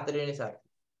 අද 4 වෙනි සතිය.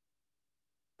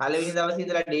 පළවෙනි දවසේ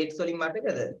ඉඳලා ඩේට්ස් වලින්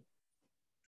මතකද?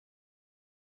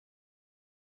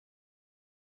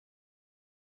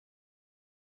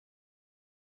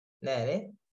 නෑ නේ.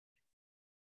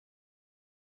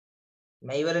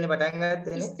 මැයි වලනේ පටන්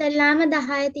ගත්තේ නේ. ඉස්සල්ලාම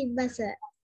 10 තිබ්බා සර්.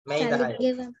 මැයි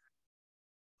 10.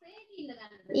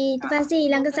 ඊට පස්සේ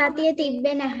ඊළඟ සතියේ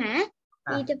තිබ්බේ නැහැ.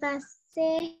 ඊට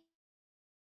පස්සේ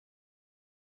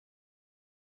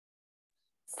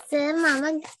සර් මම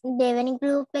දෙවෙනි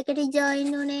ගෲප් එකට ජොයින්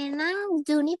වුණේ නම්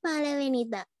ජූනි 1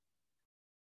 වෙනිදා.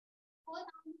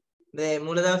 මේ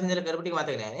මුල දවසේ ඉඳලා කරපු ටික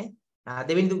මතක නෑ නේ.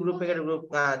 දෙවෙනි ගෲප් එකට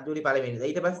ජූලි 1 වෙනිදා.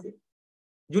 ඊට පස්සේ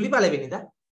ජූලි 1 වෙනිදා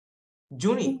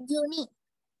ජූනි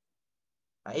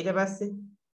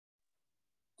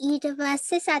ඊට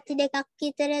පස්සේ සති දෙකක්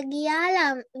විතර ගියා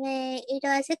මේ ඊට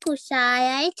පස්සේ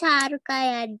කුෂායයි චාරුකයි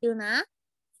ඇඩ් වුණා.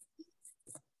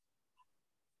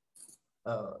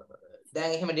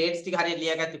 දැන් එහෙම ඩේට්ස් ටික හරියට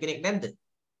ලියාගත්තු කෙනෙක් නැද්ද?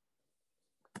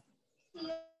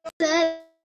 සර්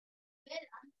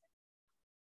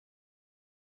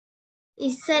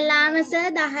ඉස්සලාම සර්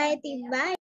 10 තිබ්බා.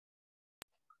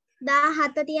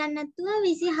 17 තියන්න නැතුව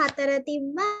 24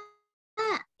 තිබ්බා.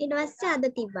 ඊට පස්සේ අද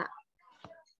තිබ්බා.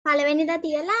 පළවෙනිදා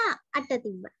තියලා 8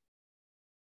 තිබ්බා.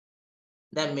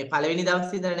 දැන් මේ පළවෙනි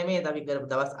දවසේ ඉඳලා නෙමෙයි අපි කරපු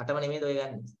දවස් 8ම නෙමෙයිද ඔය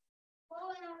ගන්න.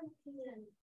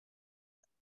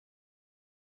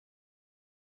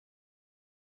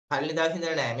 පළවෙනි දවසේ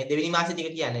ඉඳලා නෑ මේ දෙවෙනි මාසෙ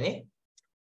ටික කියන්නේ නේ.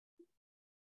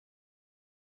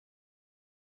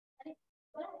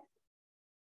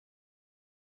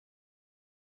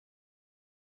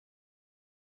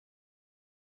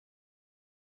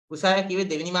 උසාවිය කිව්වේ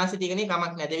දෙවෙනි මාසෙ ටිකනේ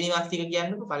කමක් නෑ. දෙවෙනි මාසෙ ටික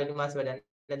කියන්නකො. පළවෙනි මාසෙ වැඩක්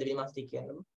නෑ. දෙවෙනි මාසෙ ටික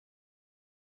කියන්නකො.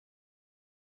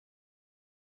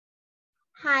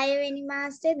 6 වෙනි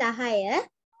මාසේ 10.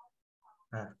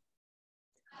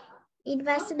 ඊට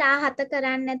පස්සේ 17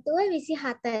 කරන්නේ නැතුව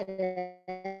 24.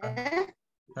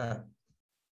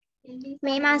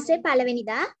 මේ මාසේ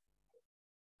පළවෙනිදා.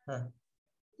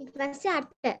 ඊට පස්සේ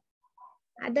 8.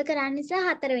 අද කරන්නේ නිසා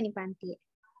 4 වෙනි පන්තියේ.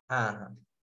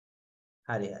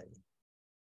 හරි.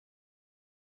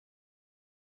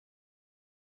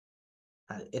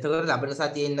 එතකොට ලබන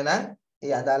සතියේ ඉන්න නම්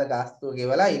ඒ අදාළ ගාස්තුව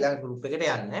ගෙවලා ඊළඟ ගෲප් එකට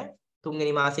යන්න.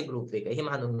 තුන්වෙනි මාසේ ගෲප් එක. එහෙම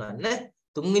හඳුන්වන්න.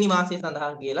 තුන්වෙනි මාසේ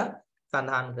සඳහන් කියලා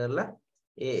සඳහන් කරලා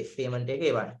ඒ පේමන්ට් එක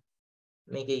එවන්න.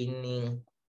 මේකේ ඉන්නේ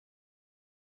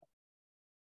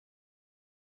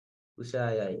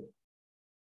උෂායයි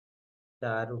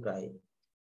චාරුකයි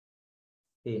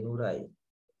තෙනුරයි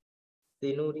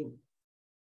තෙනුරි.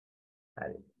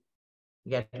 හරි.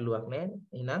 ගැටලුවක් නැහැ.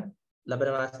 එහෙනම්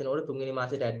ලබන මාසේ නෝර තුන්වෙනි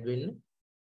මාසෙට ඇඩ් වෙන්න.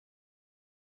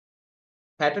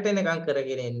 60ට එනකම්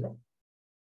කරගෙන එන්න.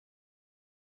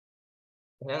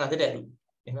 එහෙනම් අදට ඇති.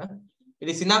 එහෙනම් it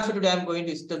is enough for today. I'm going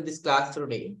to stop this class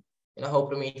today. And I hope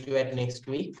to meet you at next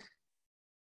week.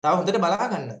 තව හොඳට බලා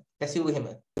ගන්න. පැසිව් එහෙම.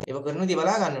 ඒක කරන විදිහ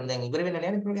බලා ගන්න ඕනේ. දැන් ඉවර වෙන්න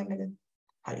නෑනේ ප්‍රෝග්‍රෑම් එක.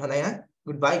 හරි හොඳයි නේද?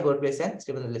 Goodbye. God bless and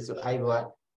stay on the list. I will.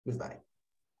 Goodbye.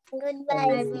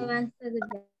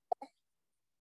 Goodbye.